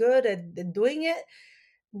you're good at doing it,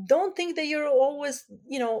 don't think that you're always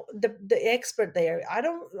the expert there. I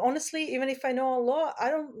don't, honestly, even if I know a lot, I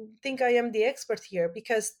don't think I am the expert here,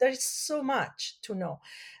 because there's so much to know.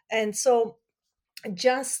 And so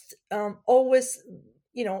just always,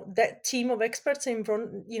 that team of experts in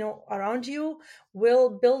front, around you, will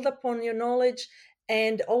build upon your knowledge,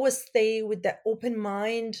 and always stay with that open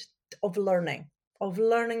mind of learning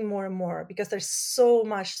more and more, because there's so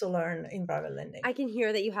much to learn in private lending. I can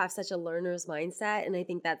hear that you have such a learner's mindset, and I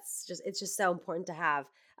think it's just so important to have.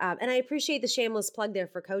 And I appreciate the shameless plug there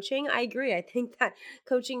for coaching. I agree. I think that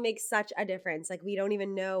coaching makes such a difference. Like, we don't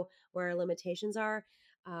even know where our limitations are.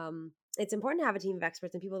 It's important to have a team of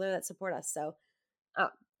experts and people there that support us. So, uh,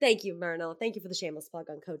 thank you, Marinella. Thank you for the shameless plug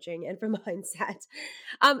on coaching and for mindset.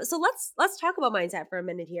 So let's talk about mindset for a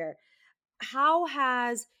minute here. How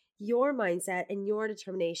has your mindset and your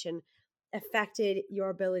determination affected your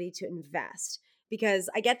ability to invest? Because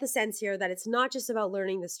I get the sense here that it's not just about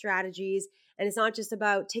learning the strategies, and it's not just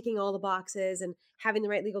about ticking all the boxes and having the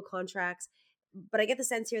right legal contracts, but I get the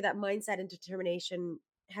sense here that mindset and determination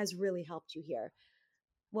has really helped you here.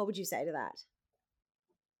 What would you say to that?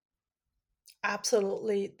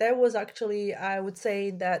 Absolutely. That was actually, I would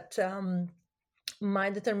say that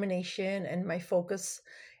my determination and my focus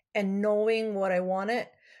and knowing what I wanted,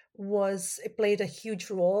 it played a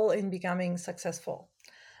huge role in becoming successful.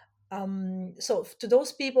 So to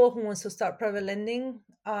those people who wants to start private lending,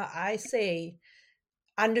 I say,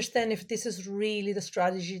 understand if this is really the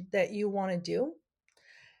strategy that you want to do,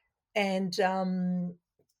 and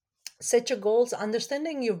set your goals,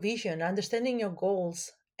 understanding your vision, understanding your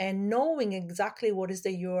goals, and knowing exactly what is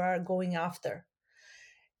that you are going after.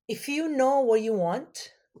 If you know what you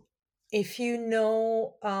want, if you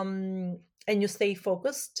know, and you stay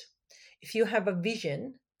focused, if you have a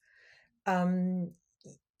vision, um,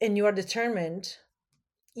 and you are determined,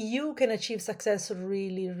 you can achieve success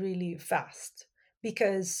really, really fast,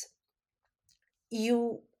 because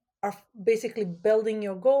you are basically building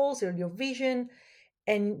your goals or your vision,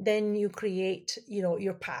 and then you create,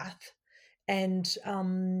 your path. And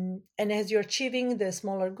as you're achieving the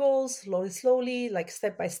smaller goals, slowly, like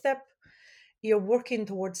step by step, you're working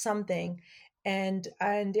towards something. And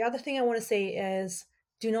the other thing I want to say is,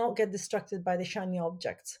 do not get distracted by the shiny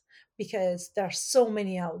objects, because there are so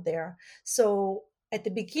many out there. So at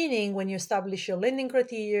the beginning, when you establish your lending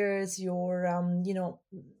criteria, your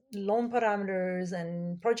loan parameters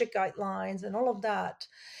and project guidelines and all of that,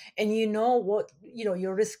 and you know what,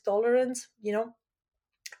 your risk tolerance,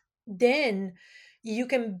 then you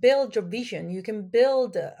can build your vision, you can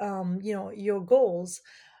build your goals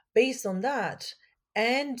based on that.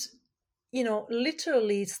 And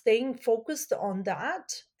literally staying focused on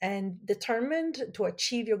that and determined to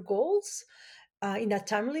achieve your goals in a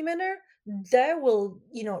timely manner, that will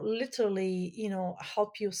literally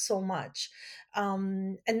help you so much.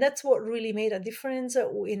 And that's what really made a difference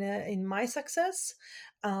in my success.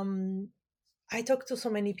 um, I talk to so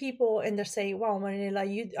many people, and they're saying, wow, Marinela,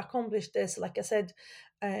 you accomplished this, like I said,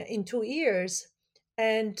 in 2 years.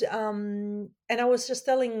 And I was just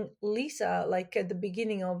telling Lisa, like at the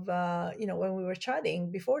beginning of when we were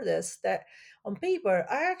chatting before this, that on paper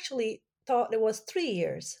I actually thought it was 3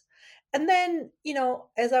 years. And then,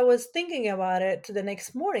 as I was thinking about it the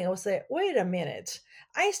next morning, I was like, wait a minute.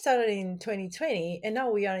 I started in 2020 and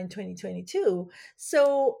now we are in 2022.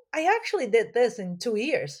 So I actually did this in 2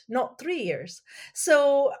 years, not 3 years.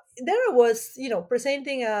 So there I was,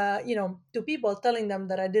 presenting, to people, telling them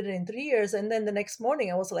that I did it in 3 years. And then the next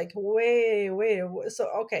morning I was like, wait. So,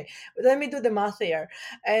 okay, let me do the math here.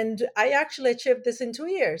 And I actually achieved this in 2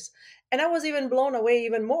 years. And I was even blown away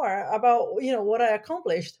even more about, what I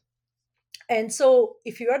accomplished. And so,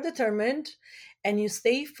 if you are determined and you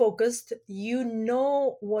stay focused, you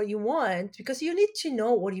know what you want, because you need to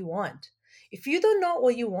know what you want. If you don't know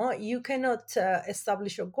what you want, you cannot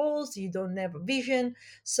establish your goals, you don't have a vision.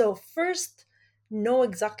 So, first, know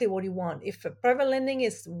exactly what you want. If private lending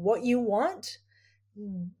is what you want,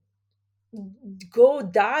 go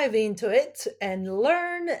dive into it and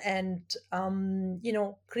learn and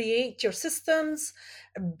create your systems,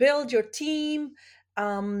 build your team,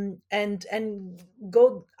 and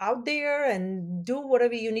go out there and do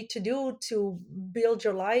whatever you need to do to build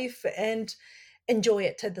your life and enjoy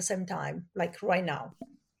it at the same time, like right now.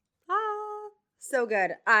 Ah, so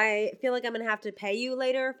good. I feel like I'm gonna have to pay you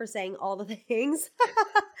later for saying all the things.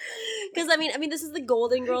 Because I mean, this is the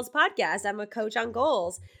Golden Girls podcast. I'm a coach on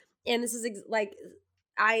goals, and this is like,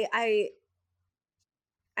 I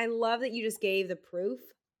I love that you just gave the proof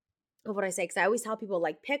of what I say, because I always tell people,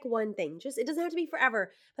 like, pick one thing. Just, it doesn't have to be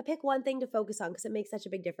forever, but pick one thing to focus on, because it makes such a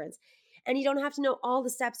big difference. And you don't have to know all the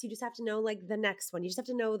steps. You just have to know, like, the next one. You just have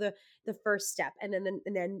to know the first step, and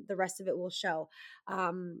then the rest of it will show.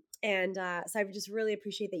 So I just really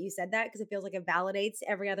appreciate that you said that, because it feels like it validates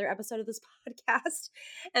every other episode of this podcast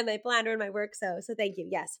and my planner and my work. So thank you.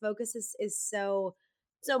 Yes, focus is so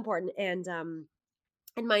important, and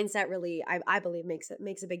mindset really, I believe, makes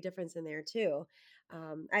a big difference in there too.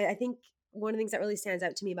 I think one of the things that really stands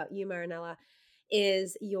out to me about you, Marinella,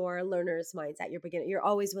 is your learner's mindset. You're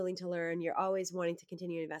always willing to learn. You're always wanting to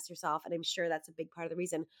continue to invest yourself, and I'm sure that's a big part of the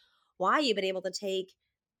reason why you've been able to take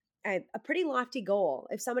a pretty lofty goal.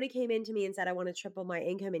 If somebody came into me and said, I want to triple my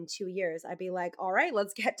income in 2 years, I'd be like, all right,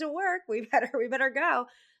 let's get to work. We better go.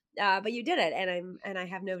 But you did it, and I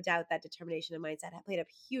have no doubt that determination and mindset have played a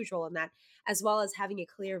huge role in that, as well as having a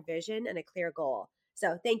clear vision and a clear goal.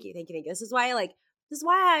 So thank you, thank you, thank you. This is why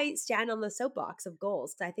I stand on the soapbox of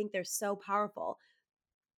goals, because I think they're so powerful.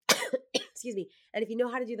 Excuse me. And if you know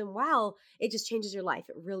how to do them well, it just changes your life.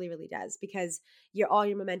 It really, really does, because all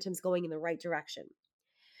your momentum's going in the right direction.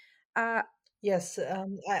 Uh, Yes,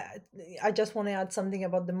 I just want to add something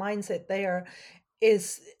about the mindset there,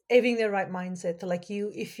 is having the right mindset. Like,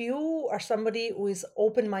 if you are somebody who is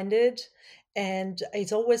open-minded and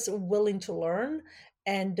is always willing to learn,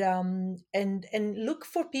 and look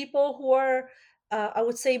for people who are, I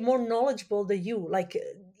would say, more knowledgeable than you. Like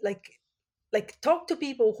talk to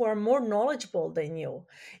people who are more knowledgeable than you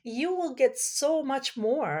will get so much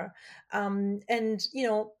more. And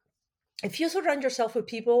if you surround yourself with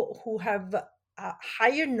people who have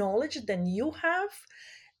higher knowledge than you have,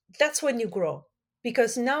 that's when you grow,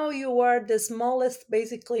 because now you are the smallest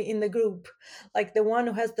basically in the group, like the one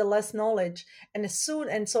who has the less knowledge. And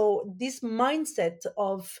so this mindset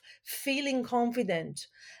of feeling confident,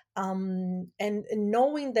 and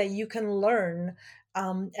knowing that you can learn,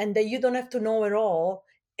 and that you don't have to know it all,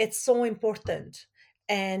 it's so important.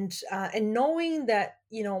 And knowing that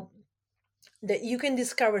that you can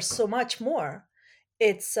discover so much more,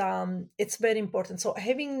 it's very important. So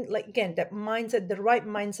having, like, again, that mindset, the right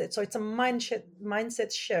mindset, so it's a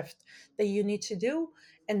mindset shift that you need to do,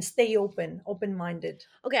 and stay open minded.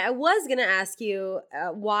 okay, I was going to ask you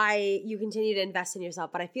why you continue to invest in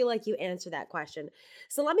yourself, but I feel like you answered that question.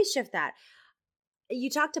 So let me shift that. You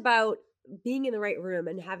talked about being in the right room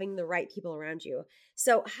and having the right people around you.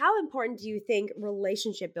 So, how important do you think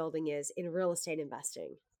relationship building is in real estate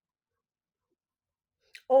investing?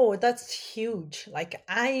 Oh, that's huge. Like,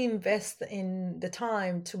 I invest in the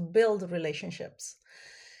time to build relationships.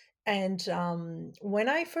 And when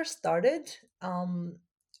I first started,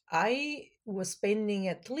 I was spending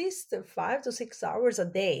at least 5 to 6 hours a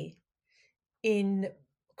day in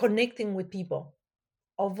connecting with people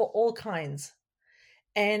of all kinds.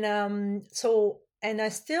 And I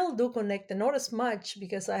still do connect, and not as much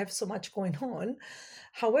because I have so much going on.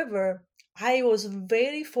 However, I was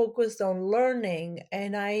very focused on learning,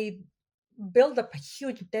 and I built up a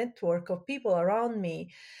huge network of people around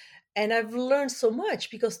me. And I've learned so much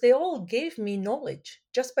because they all gave me knowledge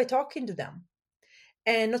just by talking to them.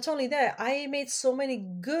 And not only that, I made so many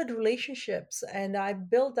good relationships and I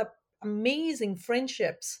built up amazing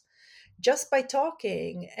friendships just by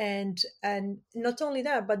talking. And not only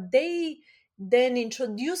that, but they then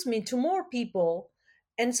introduced me to more people.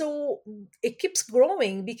 And so it keeps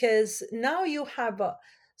growing because now you have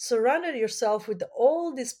surrounded yourself with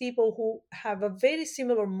all these people who have a very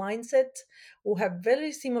similar mindset, who have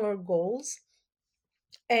very similar goals,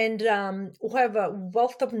 and who have a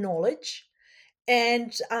wealth of knowledge.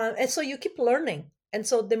 And so you keep learning. And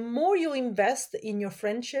so the more you invest in your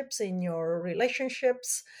friendships, in your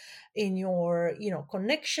relationships, in your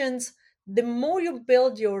connections, the more you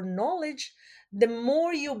build your knowledge, the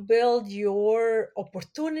more you build your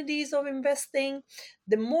opportunities of investing,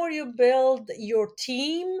 the more you build your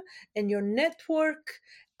team and your network,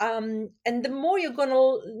 and the more you're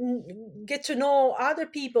gonna get to know other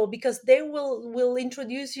people because they will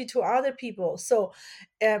introduce you to other people. So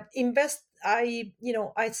invest I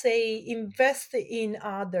say invest in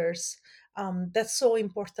others. That's so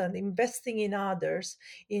important, investing in others,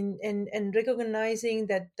 in and recognizing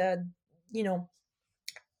that you know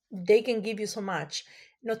they can give you so much.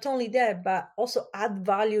 Not only that, but also add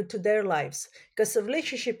value to their lives, because the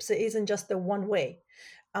relationships isn't just the one way.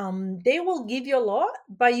 They will give you a lot,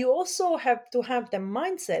 but you also have to have the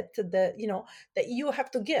mindset that that you have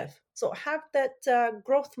to give. So have that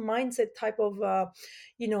growth mindset type of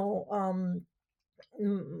you know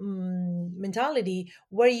mentality,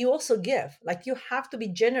 where you also give. Like, you have to be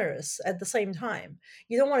generous at the same time.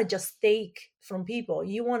 You don't want to just take from people,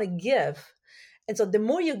 you want to give. And so the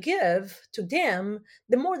more you give to them,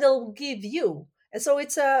 the more they'll give you. And so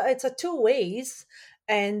it's a two ways.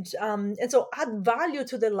 And so add value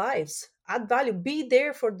to their lives, add value, be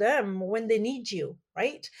there for them when they need you,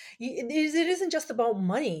 right? It isn't just about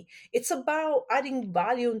money, it's about adding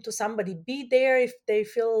value to somebody. Be there if they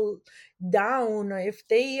feel down, or if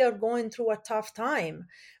they are going through a tough time.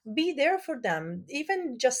 Be there for them,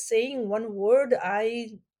 even just saying one word, I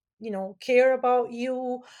care about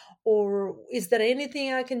you, or is there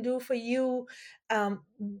anything I can do for you. um,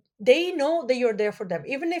 they know that you're there for them,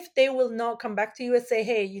 even if they will not come back to you and say,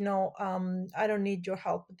 hey, I don't need your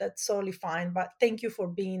help, that's totally fine, but thank you for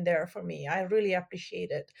being there for me, I really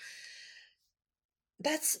appreciate it.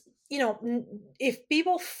 That's if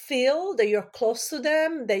people feel that you're close to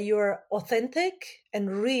them, that you're authentic and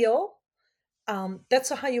real, that's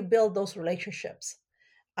how you build those relationships.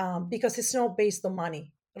 Because it's not based on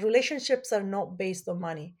money. Relationships are not based on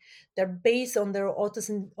money. They're based on their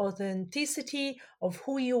authenticity of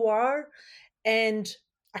who you are, and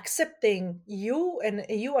accepting you, and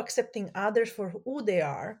you accepting others for who they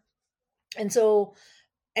are. And so,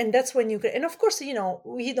 and that's when you can, and of course, we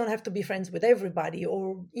don't have to be friends with everybody,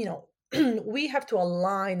 or we have to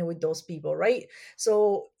align with those people, right?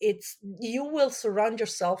 So it's, you will surround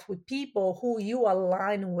yourself with people who you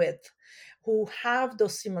align with, who have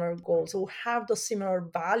those similar goals, who have those similar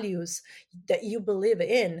values that you believe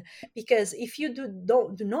in. Because if you do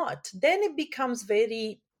not, then it becomes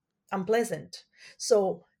very unpleasant.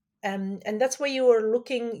 So and that's why you are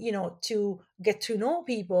looking, to get to know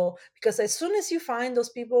people, because as soon as you find those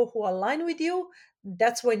people who align with you,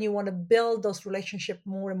 that's when you want to build those relationships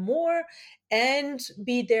more and more, and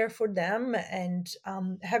be there for them, and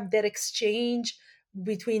have that exchange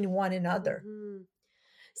between one another. Mhm.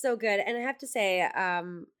 So good. And I have to say,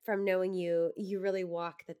 from knowing you, you really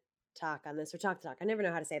walk the talk on this, or talk the talk. I never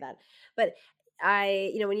know how to say that. But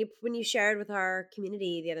when you shared with our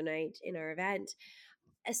community the other night in our event,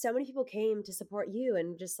 so many people came to support you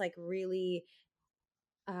and just like really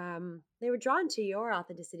they were drawn to your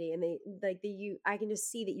authenticity, and they like the you I can just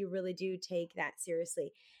see that you really do take that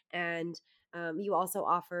seriously. And you also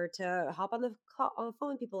offer to hop on on the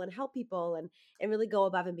phone with people and help people, and really go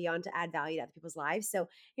above and beyond to add value to other people's lives. So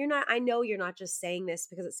I know you're not just saying this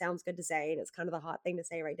because it sounds good to say and it's kind of the hot thing to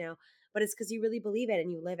say right now, but it's because you really believe it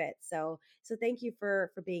and you live it. So thank you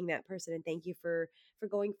for being that person, and thank you for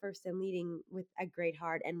going first and leading with a great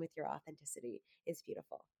heart and with your authenticity. It's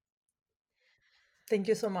beautiful. Thank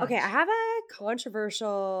you so Okay, I much. have a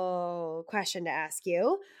controversial question to ask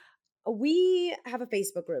you. We have a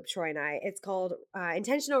Facebook group, Troy and I. It's called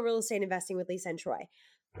Intentional Real Estate Investing with Lisa and Troy.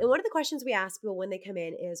 And one of the questions we ask people when they come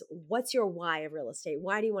in is, what's your why of real estate?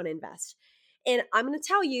 Why do you want to invest? And I'm going to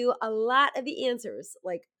tell you a lot of the answers,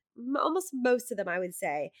 like almost most of them, I would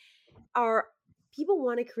say, are people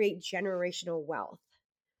want to create generational wealth.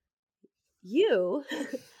 You,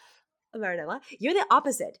 Marinella, you're the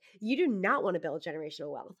opposite. You do not want to build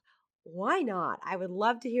generational wealth. Why not? I would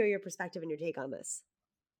love to hear your perspective and your take on this.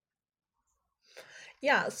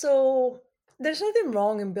 Yeah, so There's nothing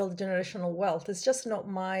wrong in building generational wealth. It's just not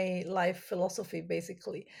my life philosophy,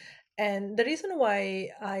 basically. And the reason why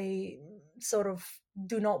I sort of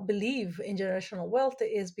do not believe in generational wealth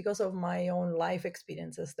is because of my own life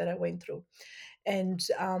experiences that I went through. And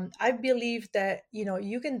I believe that,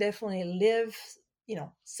 you can definitely live,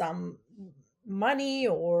 some money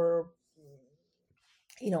or,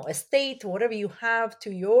 estate, whatever you have,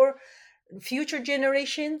 to your future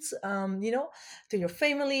generations, to your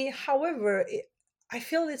family. However, I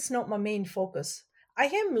feel it's not my main focus. I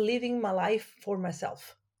am living my life for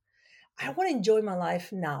myself. I want to enjoy my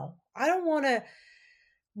life now. I don't want to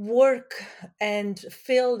work and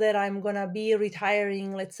feel that I'm gonna be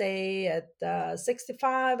retiring, let's say at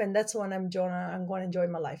 65, and that's when I'm gonna enjoy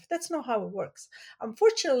my life. That's not how it works.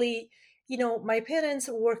 Unfortunately, my parents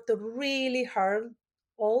worked really hard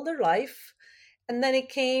all their life, and then it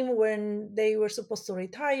came when they were supposed to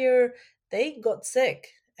retire. They got sick,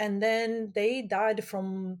 and then they died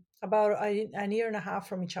from about a year and a half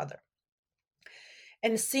from each other.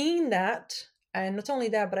 And seeing that, and not only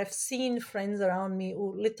that, but I've seen friends around me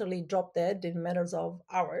who literally dropped dead in matters of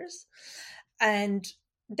hours. And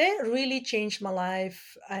that really changed my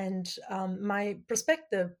life and my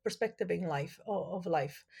perspective in life, of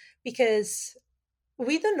life, because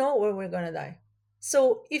we don't know where we're going to die.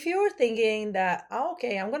 So if you're thinking that, oh,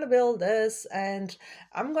 okay, I'm going to build this and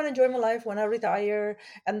I'm going to enjoy my life when I retire,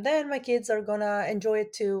 and then my kids are going to enjoy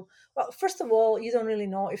it too. Well, first of all, you don't really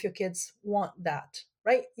know if your kids want that,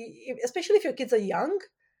 right? Especially if your kids are young.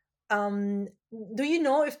 Um, do you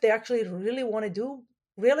know if they actually really want to do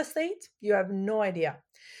real estate? You have no idea.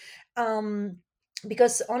 um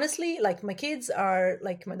because honestly, like, my kids are,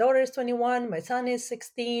 like, my daughter is 21, my son is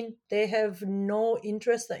 16. They have no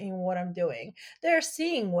interest in what I'm doing. They're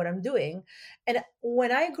seeing what I'm doing. And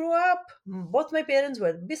when I grew up, both my parents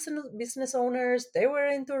were business owners. They were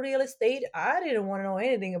into real estate. I didn't want to know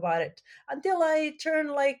anything about it until I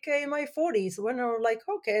turned, like, in my 40s, when I was like,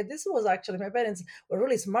 okay, this was actually, my parents were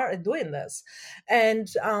really smart at doing this. And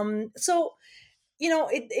so,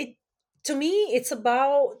 it to me, it's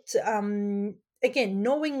about, again,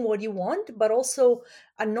 knowing what you want, but also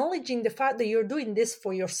acknowledging the fact that you're doing this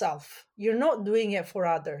for yourself. You're not doing it for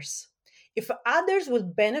others. If others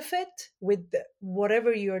would benefit with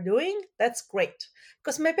whatever you're doing, that's great,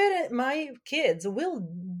 because my kids will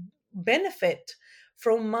benefit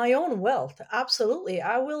from my own wealth. Absolutely,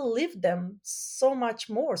 I will leave them so much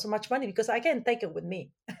more, so much money, because I can't take it with me.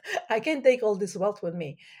 I can't take all this wealth with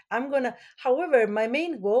me. However, my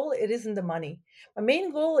main goal, it isn't the money. My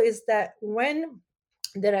main goal is that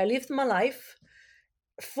that I lived my life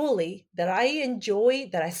fully, that I enjoy,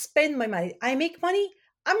 that I spend my money. I make money,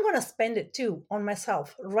 I'm going to spend it too on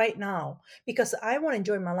myself right now, because I want to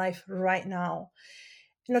enjoy my life right now.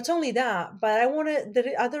 Not only that, but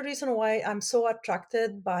the other reason why I'm so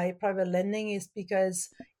attracted by private lending is because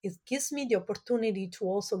it gives me the opportunity to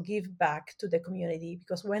also give back to the community.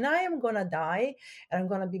 Because when I am going to die and I'm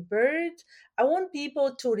going to be buried, I want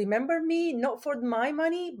people to remember me, not for my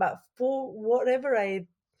money, but for whatever I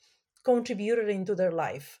contributed into their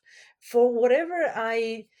life, for whatever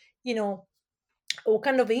you know, what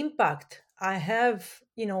kind of impact I have,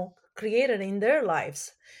 created in their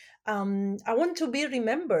lives. I want to be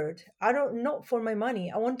remembered. I don't Not for my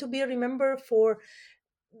money. I want to be remembered for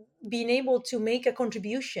being able to make a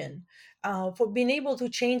contribution, for being able to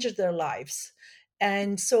change their lives.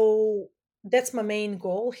 And so that's my main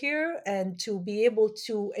goal here, and to be able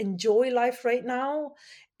to enjoy life right now.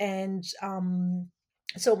 And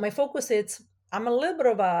so my focus is, I'm a little bit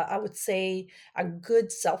of I would say, a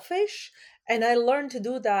good selfish. And I learned to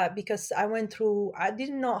do that because I did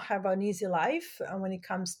not have an easy life when it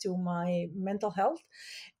comes to my mental health.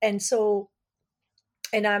 And so,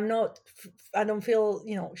 and I don't feel,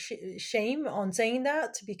 shame on saying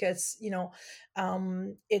that, because,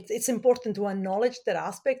 it's important to acknowledge that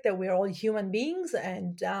aspect, that we're all human beings.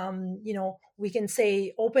 And we can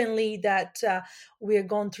say openly that we're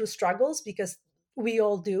going through struggles, because we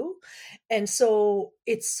all do. And so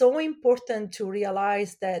it's so important to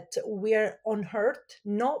realize that we're unhurt,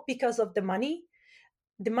 not because of the money.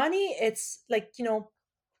 The money, it's like,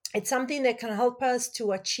 it's something that can help us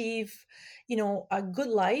to achieve, a good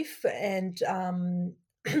life, and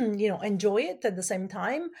enjoy it at the same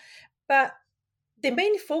time. But the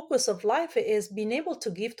main focus of life is being able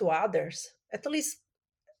to give to others, at least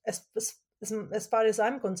as far as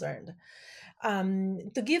I'm concerned.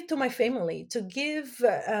 To give to my family, to give,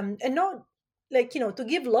 and not, like, to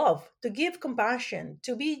give love, to give compassion,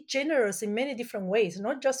 to be generous in many different ways,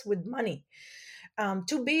 not just with money.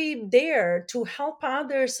 To be there to help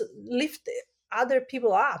others, lift other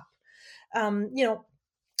people up. Um, you know,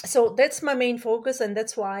 So that's my main focus, and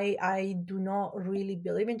that's why I do not really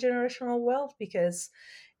believe in generational wealth, because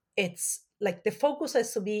it's like the focus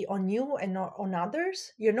has to be on you and not on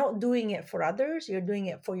others. You're not doing it for others, you're doing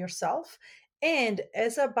it for yourself. And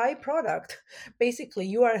as a byproduct, basically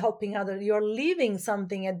you are helping others, you're leaving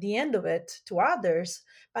something at the end of it to others,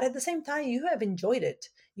 but at the same time you have enjoyed it.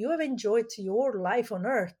 You have enjoyed your life on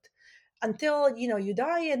earth until you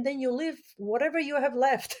die, and then you live whatever you have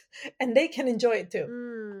left and they can enjoy it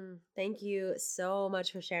too. Thank you so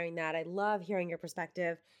much for sharing that. I love hearing your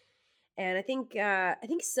perspective. And I think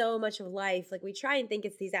so much of life, like we try and think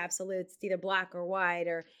it's these absolutes, it's either black or white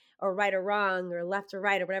or right or wrong or left or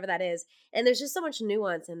right or whatever that is. And there's just so much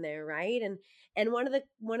nuance in there, right? And one of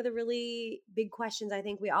the really big questions I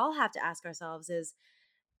think we all have to ask ourselves is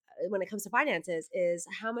when it comes to finances is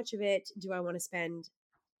how much of it do I want to spend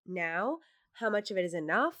now? How much of it is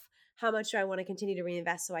enough? How much do I want to continue to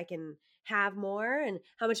reinvest so I can have more? And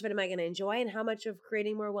how much of it am I going to enjoy? And how much of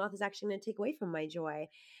creating more wealth is actually going to take away from my joy?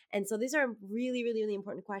 And so these are really, really, really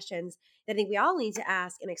important questions that I think we all need to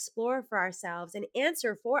ask and explore for ourselves and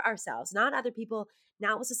answer for ourselves, not other people,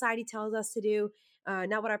 not what society tells us to do,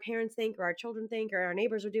 not what our parents think or our children think or our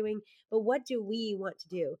neighbors are doing, but what do we want to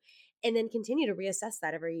do? And then continue to reassess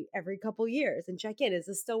that every couple years and check in, is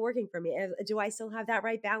this still working for me? Do I still have that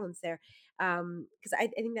right balance there? Because I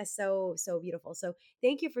think that's so beautiful. So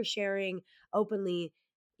thank you for sharing openly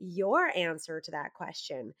your answer to that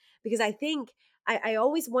question, because I think I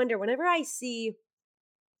always wonder whenever I see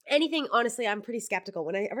anything. Honestly, I'm pretty skeptical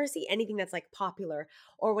when I ever see anything that's like popular,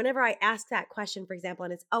 or whenever I ask that question, for example,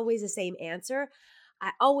 and it's always the same answer.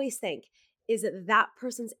 I always think, is it that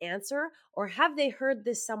person's answer, or have they heard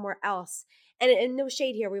this somewhere else? And no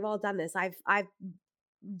shade here, we've all done this.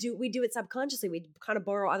 We do it subconsciously. We kind of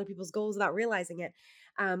borrow other people's goals without realizing it.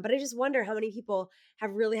 But I just wonder how many people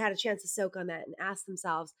have really had a chance to soak on that and ask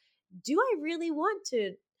themselves, do I really want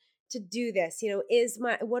to do this? Is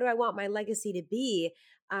my what do I want my legacy to be?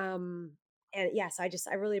 And yes, I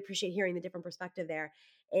really appreciate hearing the different perspective there.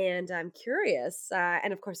 And I'm curious,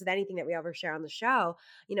 and of course, with anything that we ever share on the show,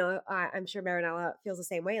 I'm sure Marinella feels the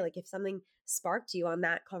same way. Like if something sparked you on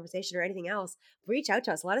that conversation or anything else, reach out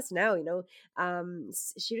to us, let us know.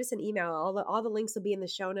 Shoot us an email. All the links will be in the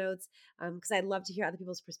show notes, because I'd love to hear other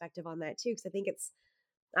people's perspective on that too. Because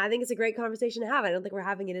I think it's a great conversation to have. I don't think we're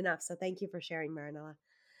having it enough. So thank you for sharing, Marinella.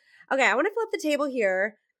 Okay, I want to flip the table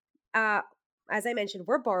here. Uh, as I mentioned,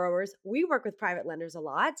 we're borrowers. We work with private lenders a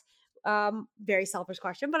lot. Very selfish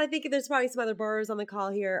question, but I think there's probably some other borrowers on the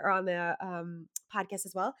call here or on the podcast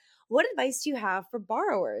as well. What advice do you have for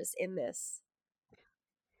borrowers in this?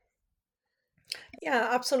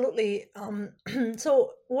 Yeah, absolutely.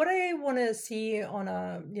 So what I want to see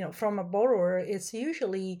on from a borrower is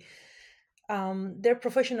usually their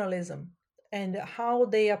professionalism and how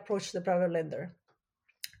they approach the private lender.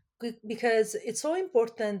 Because it's so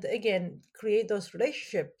important, again, create those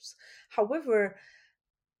relationships. However,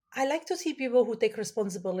 I like to see people who take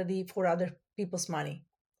responsibility for other people's money.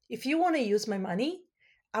 If you want to use my money,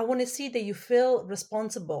 I want to see that you feel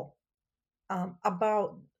responsible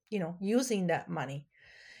about using that money.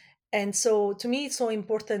 And so to me it's so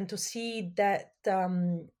important to see that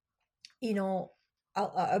you know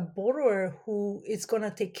a borrower who is going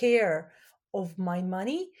to take care of my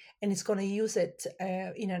money and is going to use it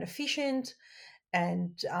in an efficient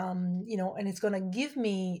and and it's going to give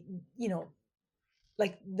me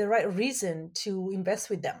like the right reason to invest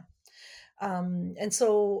with them. And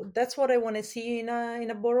so that's what I want to see in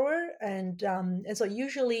a borrower. And so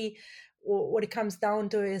usually what it comes down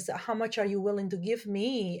to is how much are you willing to give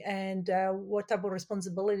me, and what type of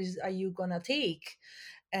responsibilities are you gonna take,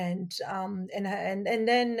 and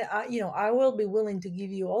then I will be willing to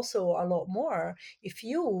give you also a lot more if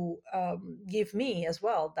you give me as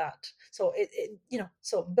well that. So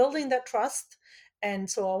so building that trust. And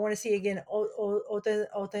so I want to see again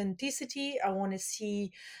authenticity. I want to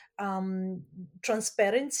see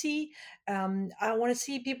transparency. I want to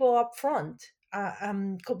see people up front.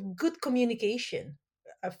 Good communication,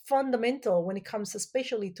 fundamental when it comes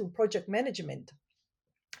especially to project management.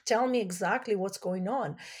 Tell me exactly what's going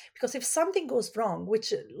on, because if something goes wrong,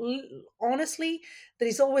 which honestly there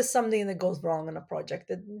is always something that goes wrong on a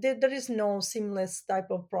project. There is no seamless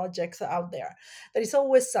type of projects out there. There is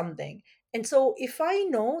always something. And so if I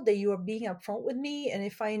know that you are being upfront with me, and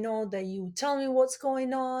if I know that you tell me what's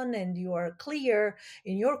going on and you are clear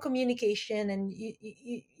in your communication, and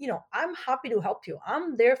I'm happy to help you.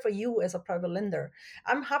 I'm there for you as a private lender.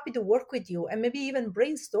 I'm happy to work with you and maybe even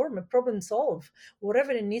brainstorm a problem solve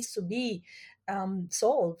whatever it needs to be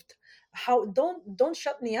solved. How don't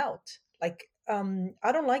shut me out. Like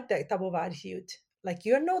I don't like that type of attitude. Like,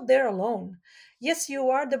 you're not there alone. Yes, you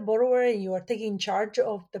are the borrower and you are taking charge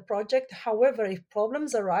of the project. However, if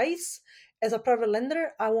problems arise, as a private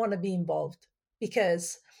lender, I want to be involved,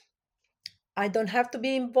 because I don't have to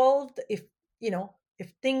be involved if,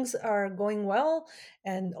 if things are going well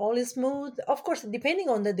and all is smooth. Of course, depending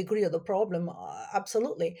on the degree of the problem,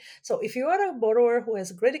 absolutely. So if you are a borrower who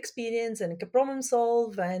has great experience and can problem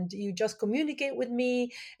solve, and you just communicate with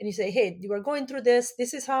me and you say, hey, you are going through this,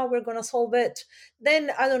 this is how we're going to solve it, then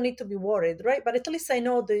I don't need to be worried, right? But at least I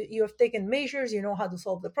know that you have taken measures, you know how to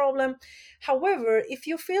solve the problem. However, if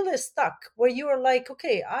you feel stuck where you are like,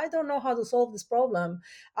 okay, I don't know how to solve this problem,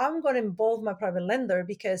 I'm going to involve my private lender,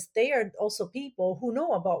 because they are also people who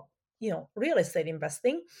know about, real estate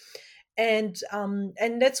investing. And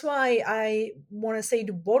that's why I want to say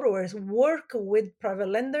to borrowers, work with private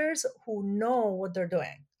lenders who know what they're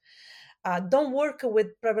doing. Don't work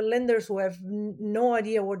with private lenders who have no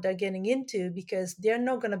idea what they're getting into, because they're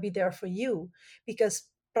not going to be there for you. Because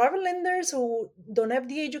private lenders who don't have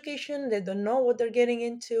the education, they don't know what they're getting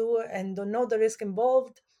into and don't know the risk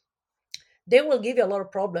involved, they will give you a lot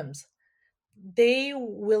of problems. They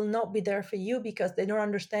will not be there for you because they don't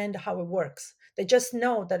understand how it works. They just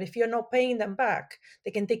know that if you're not paying them back,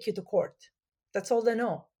 they can take you to court. That's all they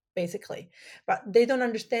know, basically. But they don't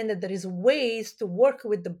understand that there is ways to work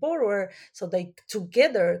with the borrower so they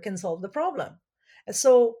together can solve the problem. And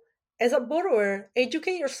so, as a borrower,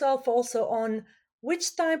 educate yourself also on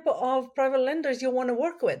which type of private lenders you want to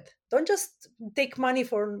work with. Don't just take money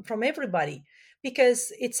from everybody,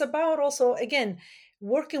 because it's about also, again,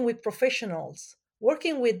 working with professionals,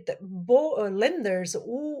 working with lenders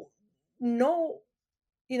who know,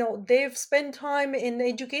 they've spent time in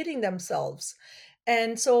educating themselves,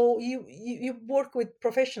 and so you work with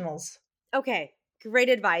professionals. Okay, great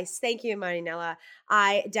advice. Thank you, Marinella.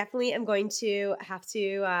 I definitely am going to have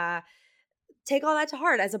to take all that to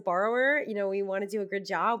heart. As a borrower, we want to do a good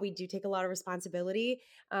job. We do take a lot of responsibility.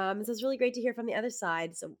 So it's really great to hear from the other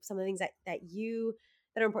side. So some of the things that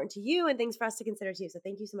are important to you and things for us to consider too. So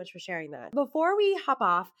thank you so much for sharing that. Before we hop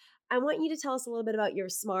off, I want you to tell us a little bit about your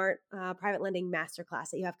smart private lending masterclass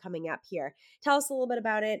that you have coming up here. Tell us a little bit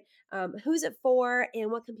about it. Who's it for,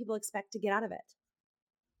 and what can people expect to get out of it?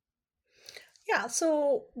 Yeah,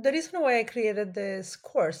 so the reason why I created this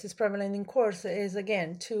private lending course, is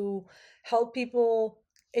again to help people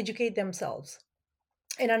educate themselves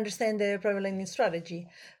and understand the private lending strategy,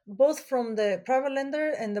 both from the private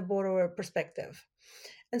lender and the borrower perspective.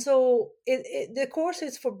 And so the course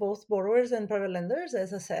is for both borrowers and private lenders,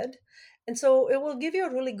 as I said. And so it will give you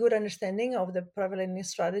a really good understanding of the private lending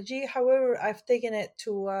strategy. However, I've taken it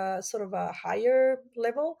to a sort of a higher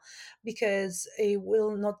level, because it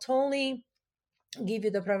will not only give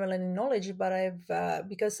you the private lending knowledge, but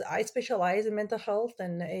because I specialize in mental health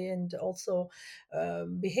and also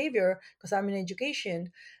behavior, because I'm in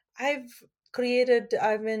education. I've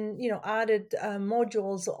been added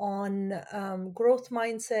modules on growth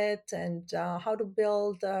mindset and how to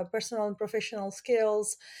build personal and professional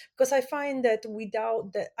skills, because I find that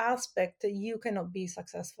without the aspect you cannot be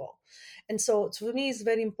successful. And so to me it's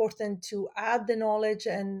very important to add the knowledge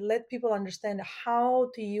and let people understand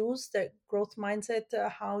how to use the growth mindset,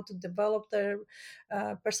 how to develop their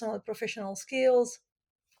personal and professional skills,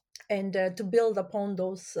 and to build upon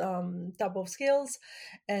those type of skills,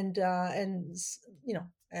 and uh, and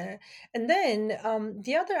then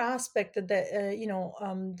the other aspect that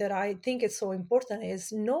that I think is so important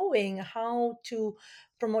is knowing how to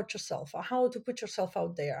promote yourself, how to put yourself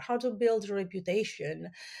out there, how to build your reputation.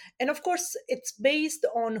 And of course it's based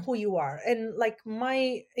on who you are, and like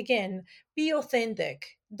my again, be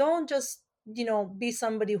authentic. Don't just be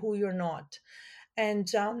somebody who you're not. And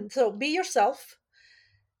so be yourself.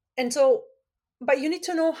 And so, but you need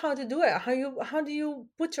to know how to do it. How do you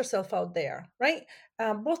put yourself out there, right?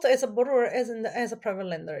 Both as a borrower as a private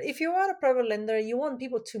lender. If you are a private lender, you want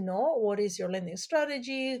people to know what is your lending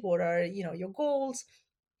strategy, what are your goals,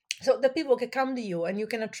 so the people can come to you and you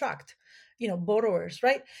can attract borrowers,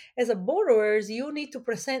 right? As a borrowers, you need to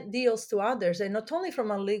present deals to others, and not only from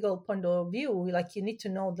a legal point of view, like you need to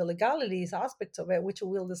know the legalities aspects of it, which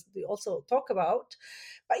we'll also talk about,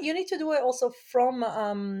 but you need to do it also from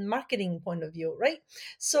marketing point of view, right?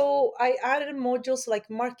 So I added modules like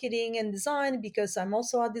marketing and design, because I'm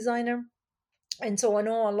also a designer, and so I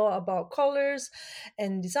know a lot about colors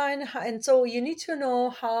and design. And so you need to know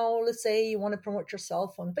how, let's say you want to promote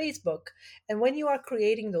yourself on Facebook, and when you are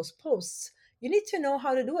creating those posts, you need to know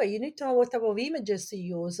how to do it. You need to know what type of images to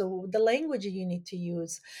use, or the language you need to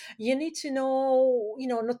use. You need to know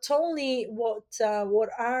not only what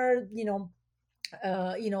are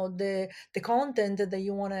the content that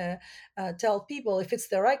you want to tell people, if it's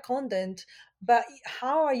the right content, but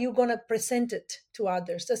how are you going to present it to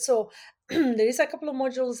others? So there is a couple of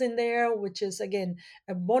modules in there, which is again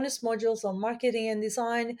a bonus modules on marketing and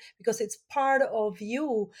design, because it's part of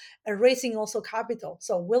you raising also capital.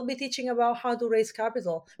 So we'll be teaching about how to raise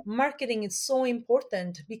capital. Marketing is so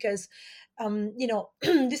important because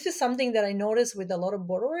this is something that I notice with a lot of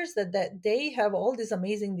borrowers, that they have all these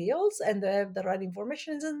amazing deals and they have the right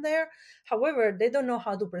information in there. However, they don't know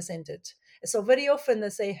how to present it. So very often they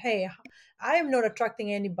say, hey, I am not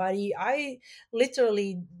attracting anybody. I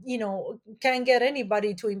literally, can't get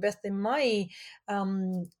anybody to invest in my,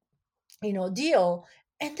 deal.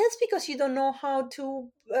 And that's because you don't know how to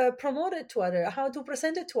promote it to others, how to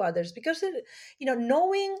present it to others. Because,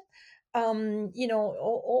 knowing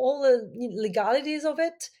all the legalities of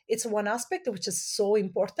it, it's one aspect which is so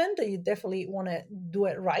important. You definitely want to do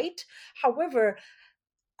it right. However,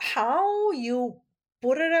 how you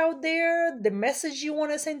put it out there, the message you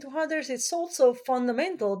want to send to others, it's also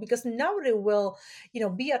fundamental, because nobody will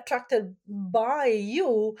be attracted by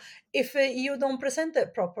you if you don't present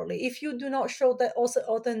it properly, if you do not show that also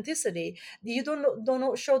authenticity, you do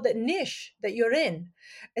not show that niche that you're in.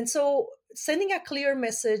 And so sending a clear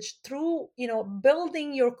message through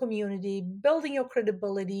building your community, building your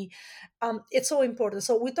credibility, it's so important.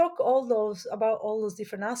 So we talk about all those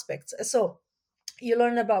different aspects. So you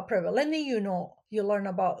learn about private lending, you learn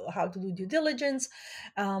about how to do due diligence,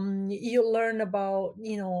 you learn about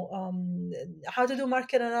how to do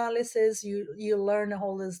market analysis, you learn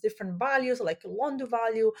all these different values like loan to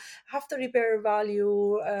value, after repair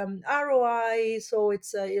value, ROI, so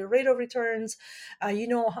it's your rate of returns.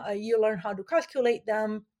 You learn how to calculate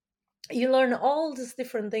them. You learn all these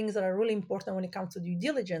different things that are really important when it comes to due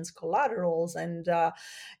diligence, collaterals, and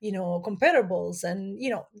comparables, and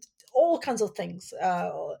all kinds of things,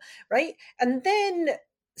 right? And then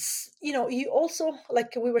you also,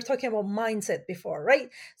 like we were talking about mindset before, right?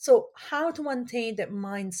 So how to maintain that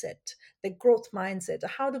mindset, the growth mindset,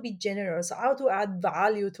 how to be generous, how to add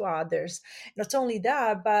value to others. Not only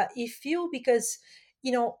that, but if you, because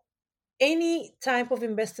any type of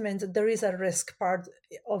investment, there is a risk part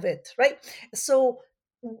of it, right? So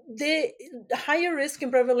the higher risk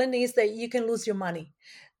in private lending is that you can lose your money.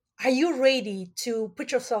 Are you ready to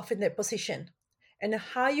put yourself in that position? And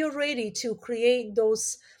are you ready to create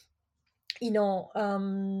those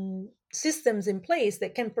systems in place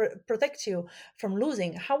that can protect you from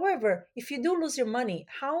losing? However, if you do lose your money,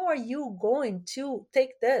 how are you going to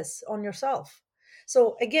take this on yourself?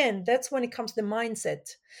 So again, that's when it comes to the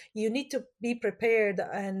mindset. You need to be prepared,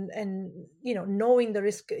 and knowing the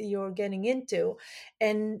risk you're getting into.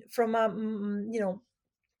 And from a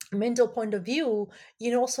mental point of view,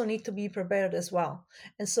 you also need to be prepared as well.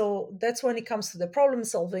 And so that's when it comes to the problem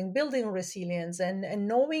solving, building resilience, and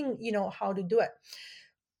knowing how to do it.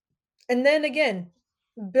 And then again,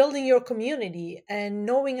 building your community and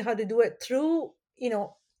knowing how to do it through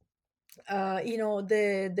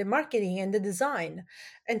the marketing and the design.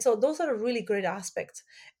 And so those are really great aspects.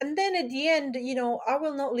 And then at the end, I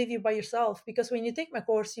will not leave you by yourself, because when you take my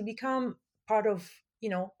course, you become part of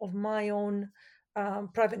of my own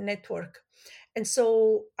private network. And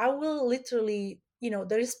so I will literally,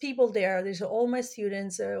 there is people there, there's all my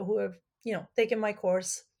students who have taken my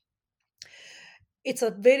course. It's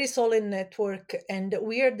a very solid network, and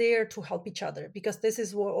we are there to help each other, because this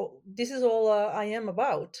is all I am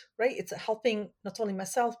about, right? It's helping not only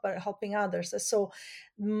myself but helping others. So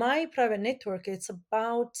my private network, it's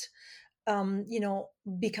about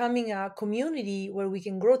becoming a community where we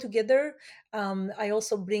can grow together. I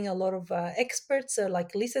also bring a lot of experts,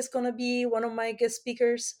 like Lisa is going to be one of my guest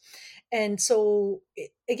speakers. And so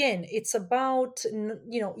again, it's about,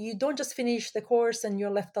 you don't just finish the course and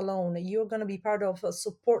you're left alone. You're going to be part of a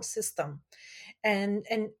support system. And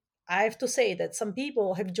I have to say that some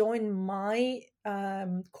people have joined my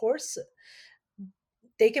course,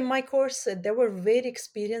 taken my course. They were very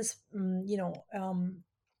experienced,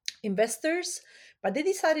 investors, but they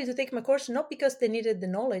decided to take my course not because they needed the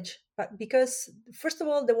knowledge, but because, first of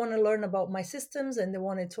all, they want to learn about my systems and they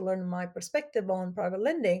wanted to learn my perspective on private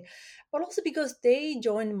lending, but also because they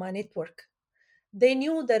joined my network. They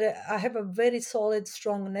knew that I have a very solid,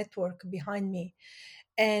 strong network behind me.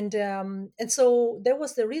 And so that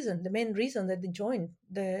was the main reason that they joined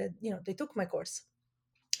they took my course.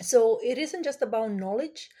 So it isn't just about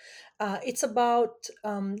knowledge, it's about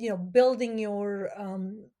building your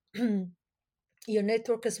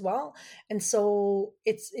network as well. And so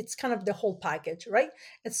it's kind of the whole package, right?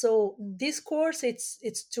 And so this course,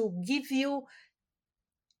 it's to give you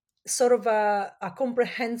sort of a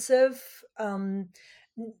comprehensive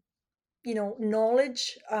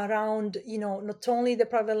knowledge around not only the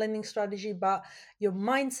private lending strategy but your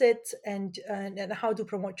mindset and how to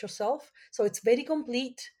promote yourself. So it's very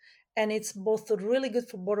complete, and it's both really good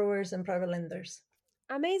for borrowers and private lenders.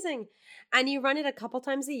 Amazing. And you run it a couple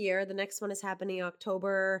times a year. The next one is happening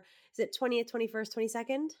October, is it 20th, 21st,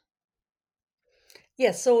 22nd?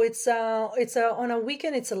 Yes, so it's on a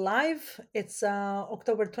weekend. It's a live. It's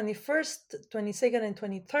October 21st, 22nd, and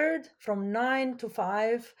 23rd from 9 to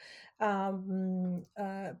 5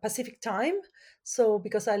 Pacific time. So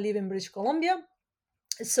because I live in British Columbia,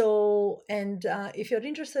 so and if you're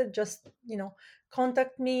interested, just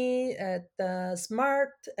contact me at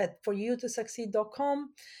smart at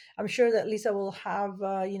foryoutosucceed.com. I'm sure that Lisa will have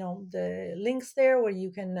the links there where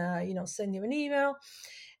you can send you an email.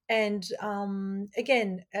 And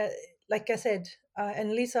again, like I said,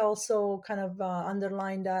 and Lisa also kind of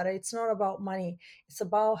underlined that it's not about money, it's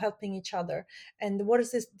about helping each other. And what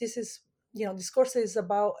is this is this course is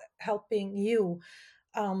about helping you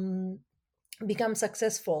um, become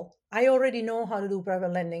successful. I already know how to do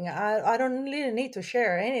private lending. I don't really need to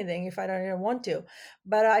share anything if I don't even want to.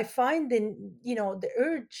 But I find the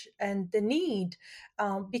urge and the need,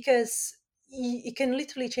 because it can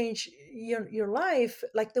literally change your life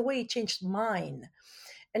like the way it changed mine.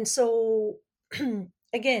 And so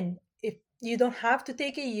again, if you don't have to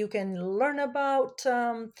take it, you can learn about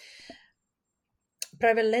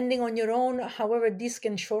private lending on your own. However, this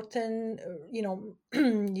can shorten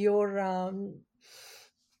your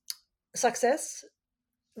success,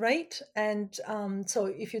 right? And so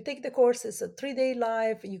if you take the course, it's a 3-day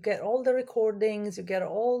live. You get all the recordings, you get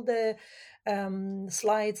all the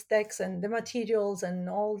slides, decks, and the materials, and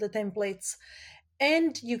all the templates,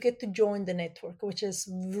 and you get to join the network, which is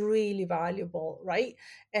really valuable, right?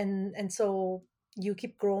 And so you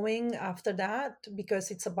keep growing after that,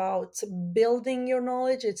 because it's about building your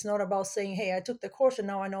knowledge. It's not about saying, hey, I took the course and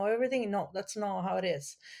now I know everything. No, that's not how it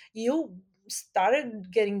is. You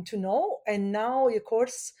started getting to know, and now your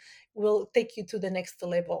course will take you to the next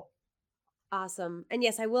level. Awesome. And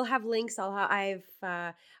yes, I will have links. I've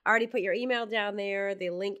already put your email down there, the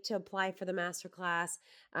link to apply for the masterclass,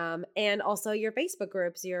 and also your Facebook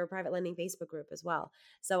groups, your private lending Facebook group as well.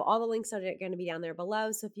 So all the links are going to be down there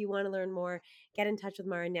below. So if you want to learn more, get in touch with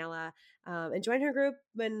Marinella, and join her group,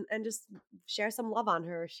 and just share some love on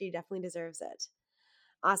her. She definitely deserves it.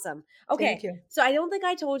 Awesome. Thank Okay. you. So I don't think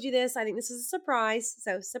I told you this. I think this is a surprise.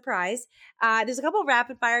 So surprise. There's a couple of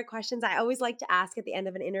rapid fire questions I always like to ask at the end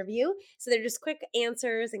of an interview. So they're just quick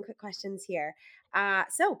answers and quick questions here.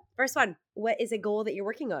 So first one, what is a goal that you're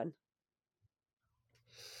working on?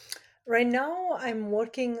 Right now I'm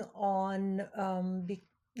working on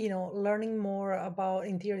learning more about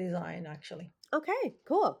interior design, actually. Okay,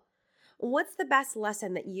 cool. What's the best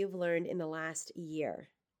lesson that you've learned in the last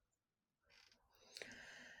year?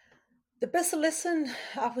 The best lesson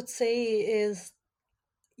I would say is,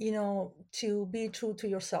 to be true to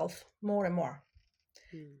yourself more and more,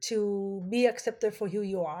 Hmm. to be accepted for who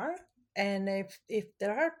you are. And if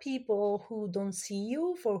there are people who don't see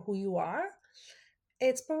you for who you are,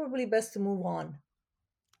 it's probably best to move on.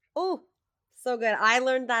 Oh, so good. I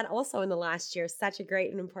learned that also in the last year. Such a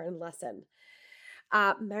great and important lesson.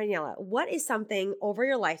 Marianella, what is something over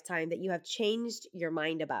your lifetime that you have changed your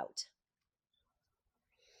mind about?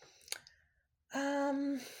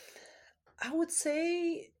 um I would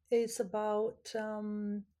say it's about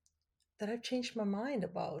that I've changed my mind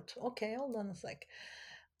about. Okay, hold on a sec.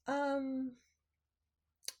 um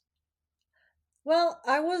well,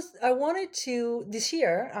 I wanted to this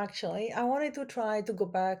year, actually I wanted to try to go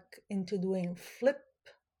back into doing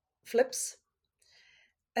flips.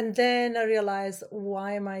 And then I realized,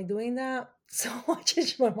 why am I doing that? So I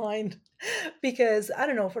changed my mind because I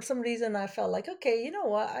don't know, for some reason I felt like, okay, you know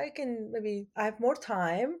what, I have more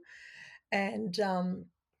time, and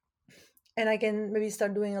I can maybe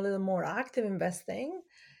start doing a little more active investing.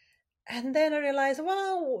 And then I realized,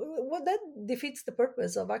 well, what that defeats the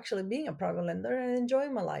purpose of actually being a private lender and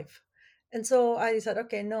enjoying my life. And so I decided,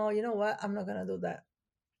 okay, no, you know what, I'm not gonna do that.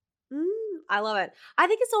 I love it. I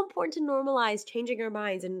think it's so important to normalize changing our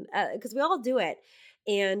minds, and because we all do it,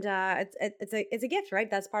 and it's a gift, right?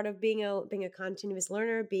 That's part of being a continuous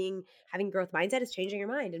learner, being having growth mindset is changing your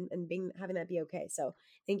mind and being having that be okay. So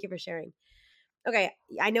thank you for sharing. Okay,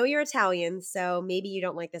 I know you're Italian, so maybe you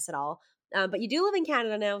don't like this at all, but you do live in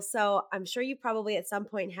Canada now, so I'm sure you probably at some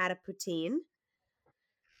point had a poutine.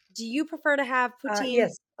 Do you prefer to have poutine?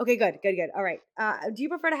 Yes. Okay, good, good, good. All right. Do you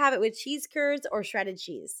prefer to have it with cheese curds or shredded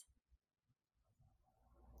cheese?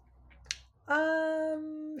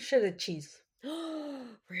 Shredded cheese.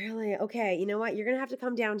 Really? Okay. You know what? You're gonna have to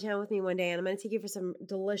come downtown with me one day, and I'm gonna take you for some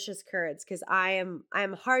delicious curds because I'm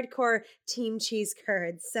hardcore team cheese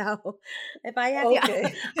curds. So if I have the,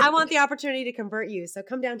 Okay. I want the opportunity to convert you. So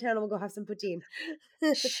come downtown and we'll go have some poutine.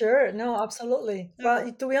 Sure. No, absolutely. Oh,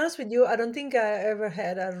 Well, to be honest with you, I don't think I ever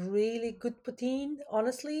had a really good poutine,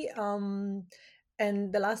 honestly.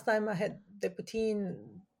 And the last time I had the poutine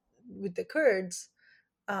with the curds,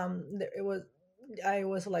 it was I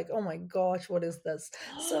was like, oh my gosh, what is this?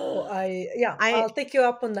 So yeah, I I'll take you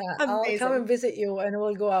up on that. I'll come and amazing. visit you, and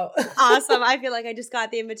we'll go out. Awesome. I feel like I just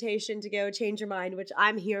got the invitation to go change your mind, which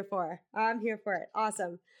I'm here for. I'm here for it.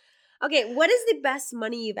 Awesome. Okay, what is the best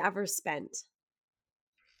money you've ever spent?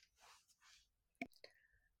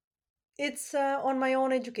 It's on my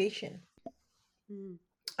own education. Mm,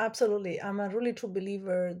 Absolutely. I'm a really true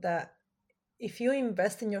believer that if you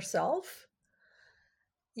invest in yourself,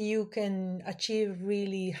 you can achieve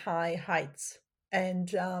really high heights, and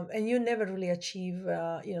you never really achieve,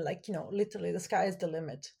 literally the sky is the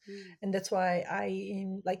limit. mm, And that's why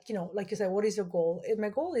like you said, what is your goal? My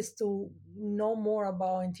goal is to know more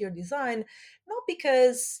about interior design, not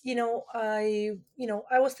because I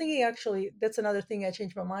was thinking, actually, that's another thing I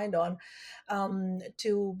changed my mind on,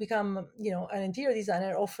 to become an interior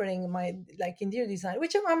designer, offering my like interior design,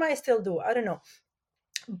 which I might still do, I don't know.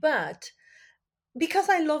 But because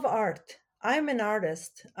I love art. I'm an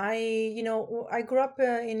artist. I grew up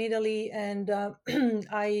in Italy, and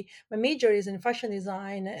I my major is in fashion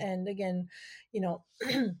design. And again, you know,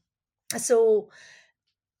 so,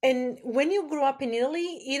 and when you grew up in Italy,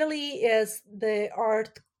 Italy is the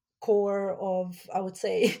art core of, I would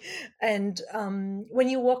say. And when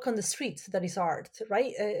you walk on the streets, that is art,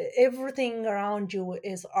 right? Everything around you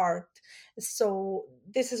is art. So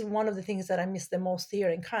this is one of the things that I miss the most here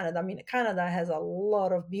in Canada. I mean, Canada has a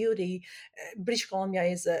lot of beauty. British Columbia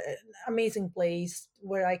is an amazing place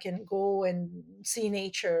where I can go and see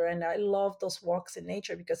nature, and I love those walks in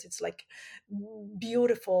nature because it's like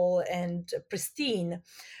beautiful and pristine,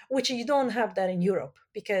 which you don't have that in Europe,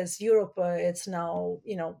 because Europe, it's now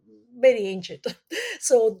very ancient.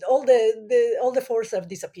 So all the forests have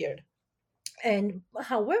disappeared. And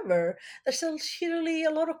however, there's still really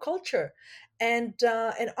a lot of culture, and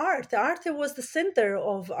art. The art was the center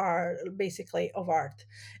of our, basically, of art.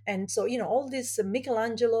 And so all this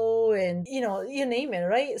Michelangelo, and you name it,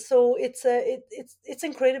 right? So it's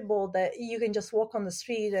incredible that you can just walk on the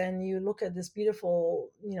street and you look at these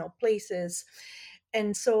beautiful places.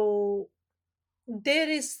 And so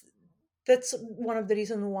there is that's one of the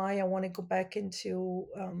reasons why I want to go back into,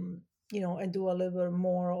 and do a little bit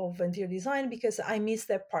more of interior design, because I miss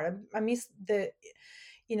that part. I miss the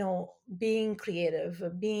being creative,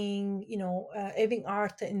 being having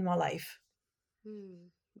art in my life. mm.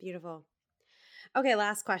 Beautiful. Okay,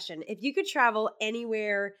 last question. If you could travel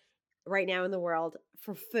anywhere right now in the world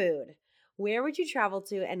for food, where would you travel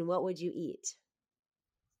to and what would you eat?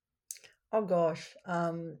 Oh gosh,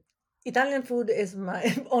 Italian food is my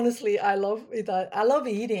honestly, I love it. I love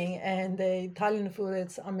eating, and the Italian food,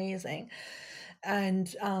 it's amazing. And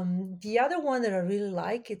the other one that I really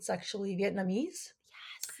like, it's actually Vietnamese.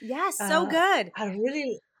 Yes, yes, so Uh, good.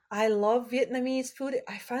 I love Vietnamese food.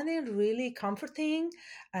 I find it really comforting.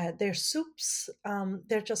 Their soups,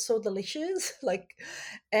 they're just so delicious. Like,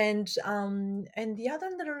 and the other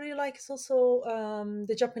one that I really like is also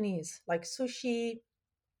the Japanese, like sushi.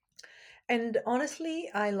 And honestly,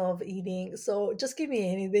 I love eating. So just give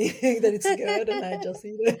me anything that it's good, and I just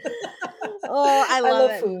eat it. Oh, I I love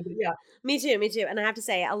love it. food. Yeah. Me too, me too. And I have to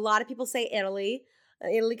say, a lot of people say Italy.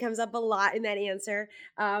 Italy comes up a lot in that answer.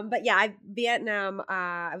 But yeah, Vietnam,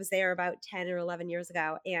 I was there about 10 or 11 years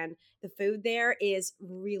ago, and the food there is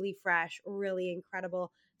really fresh, really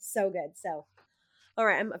incredible. So good. So, all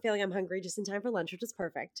right, I'm feeling I'm hungry just in time for lunch, which is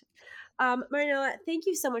perfect. Marinella, thank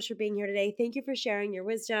you so much for being here today. Thank you for sharing your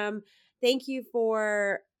wisdom. Thank you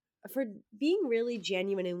for being really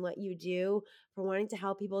genuine in what you do, for wanting to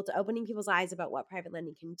help people, to opening people's eyes about what private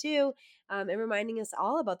lending can do, and reminding us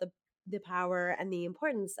all about the power and the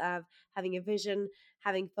importance of having a vision,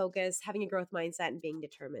 having focus, having a growth mindset, and being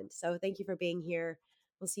determined. So thank you for being here.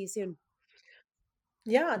 We'll see you soon.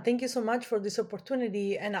 Yeah, thank you so much for this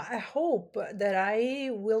opportunity. And I hope that I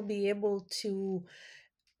will be able to,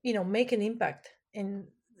 make an impact in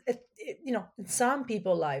some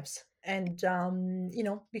people's lives. And,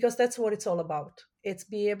 because that's what it's all about. It's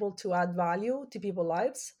be able to add value to people's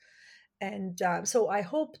lives. And so I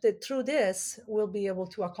hope that through this, we'll be able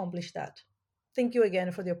to accomplish that. Thank you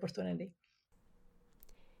again for the opportunity.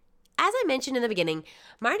 As as I mentioned in the beginning,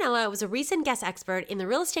 Marinella was a recent guest expert in the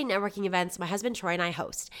real estate networking events my husband Troy and I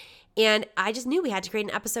host. And I just knew we had to create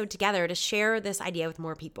an episode together to share this idea with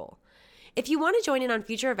more people. If you want to join in on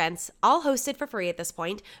future events, all hosted for free at this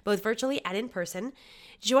point, both virtually and in person,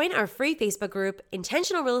 join our free Facebook group,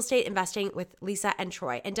 Intentional Real Estate Investing with Lisa and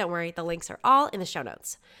Troy. And don't worry, the links are all in the show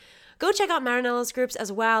notes. Go check out Marinella's groups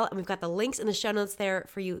as well, and we've got the links in the show notes there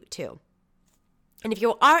for you too. And if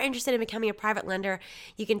you are interested in becoming a private lender,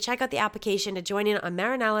 you can check out the application to join in on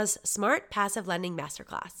Marinella's Smart Passive Lending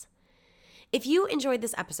Masterclass. If you enjoyed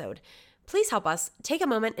this episode, please help us take a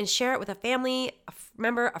moment and share it with a family, a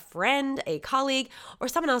member, a friend, a colleague, or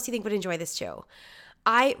someone else you think would enjoy this show.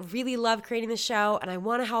 I really love creating this show, and I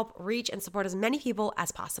want to help reach and support as many people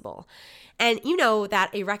as possible. And you know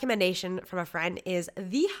that a recommendation from a friend is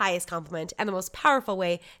the highest compliment and the most powerful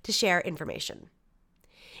way to share information.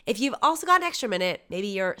 If you've also got an extra minute, maybe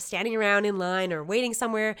you're standing around in line or waiting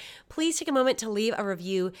somewhere, please take a moment to leave a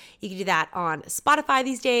review. You can do that on Spotify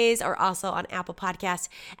these days or also on Apple Podcasts.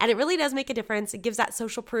 And it really does make a difference. It gives that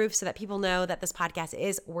social proof so that people know that this podcast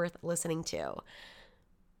is worth listening to.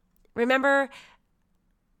 Remember,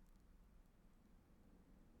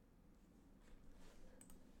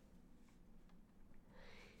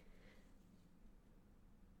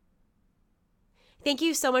 thank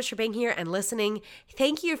you so much for being here and listening.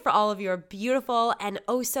 Thank you for all of your beautiful and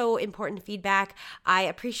oh so important feedback. I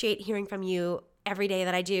appreciate hearing from you every day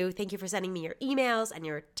that I do. Thank you for sending me your emails and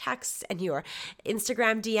your texts and your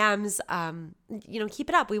Instagram DMs. Keep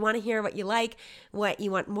it up. We want to hear what you like, what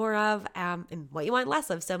you want more of, and what you want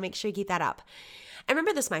less of. So make sure you keep that up. And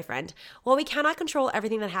remember this, my friend, while we cannot control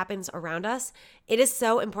everything that happens around us, it is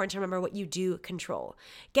so important to remember what you do control.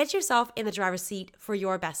 Get yourself in the driver's seat for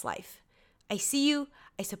your best life. I see you,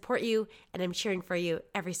 I support you, and I'm cheering for you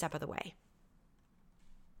every step of the way.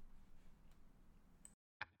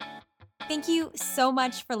 Thank you so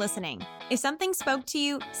much for listening. If something spoke to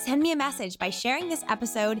you, send me a message by sharing this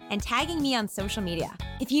episode and tagging me on social media.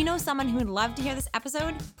 If you know someone who would love to hear this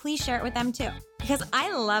episode, please share it with them too. Because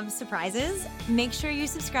I love surprises, make sure you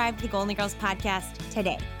subscribe to the Golden Girls podcast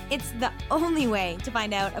today. It's the only way to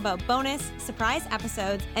find out about bonus surprise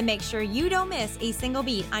episodes and make sure you don't miss a single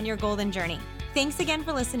beat on your golden journey. Thanks again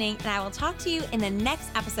for listening, and I will talk to you in the next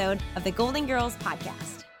episode of the Golden Girls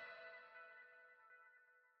podcast.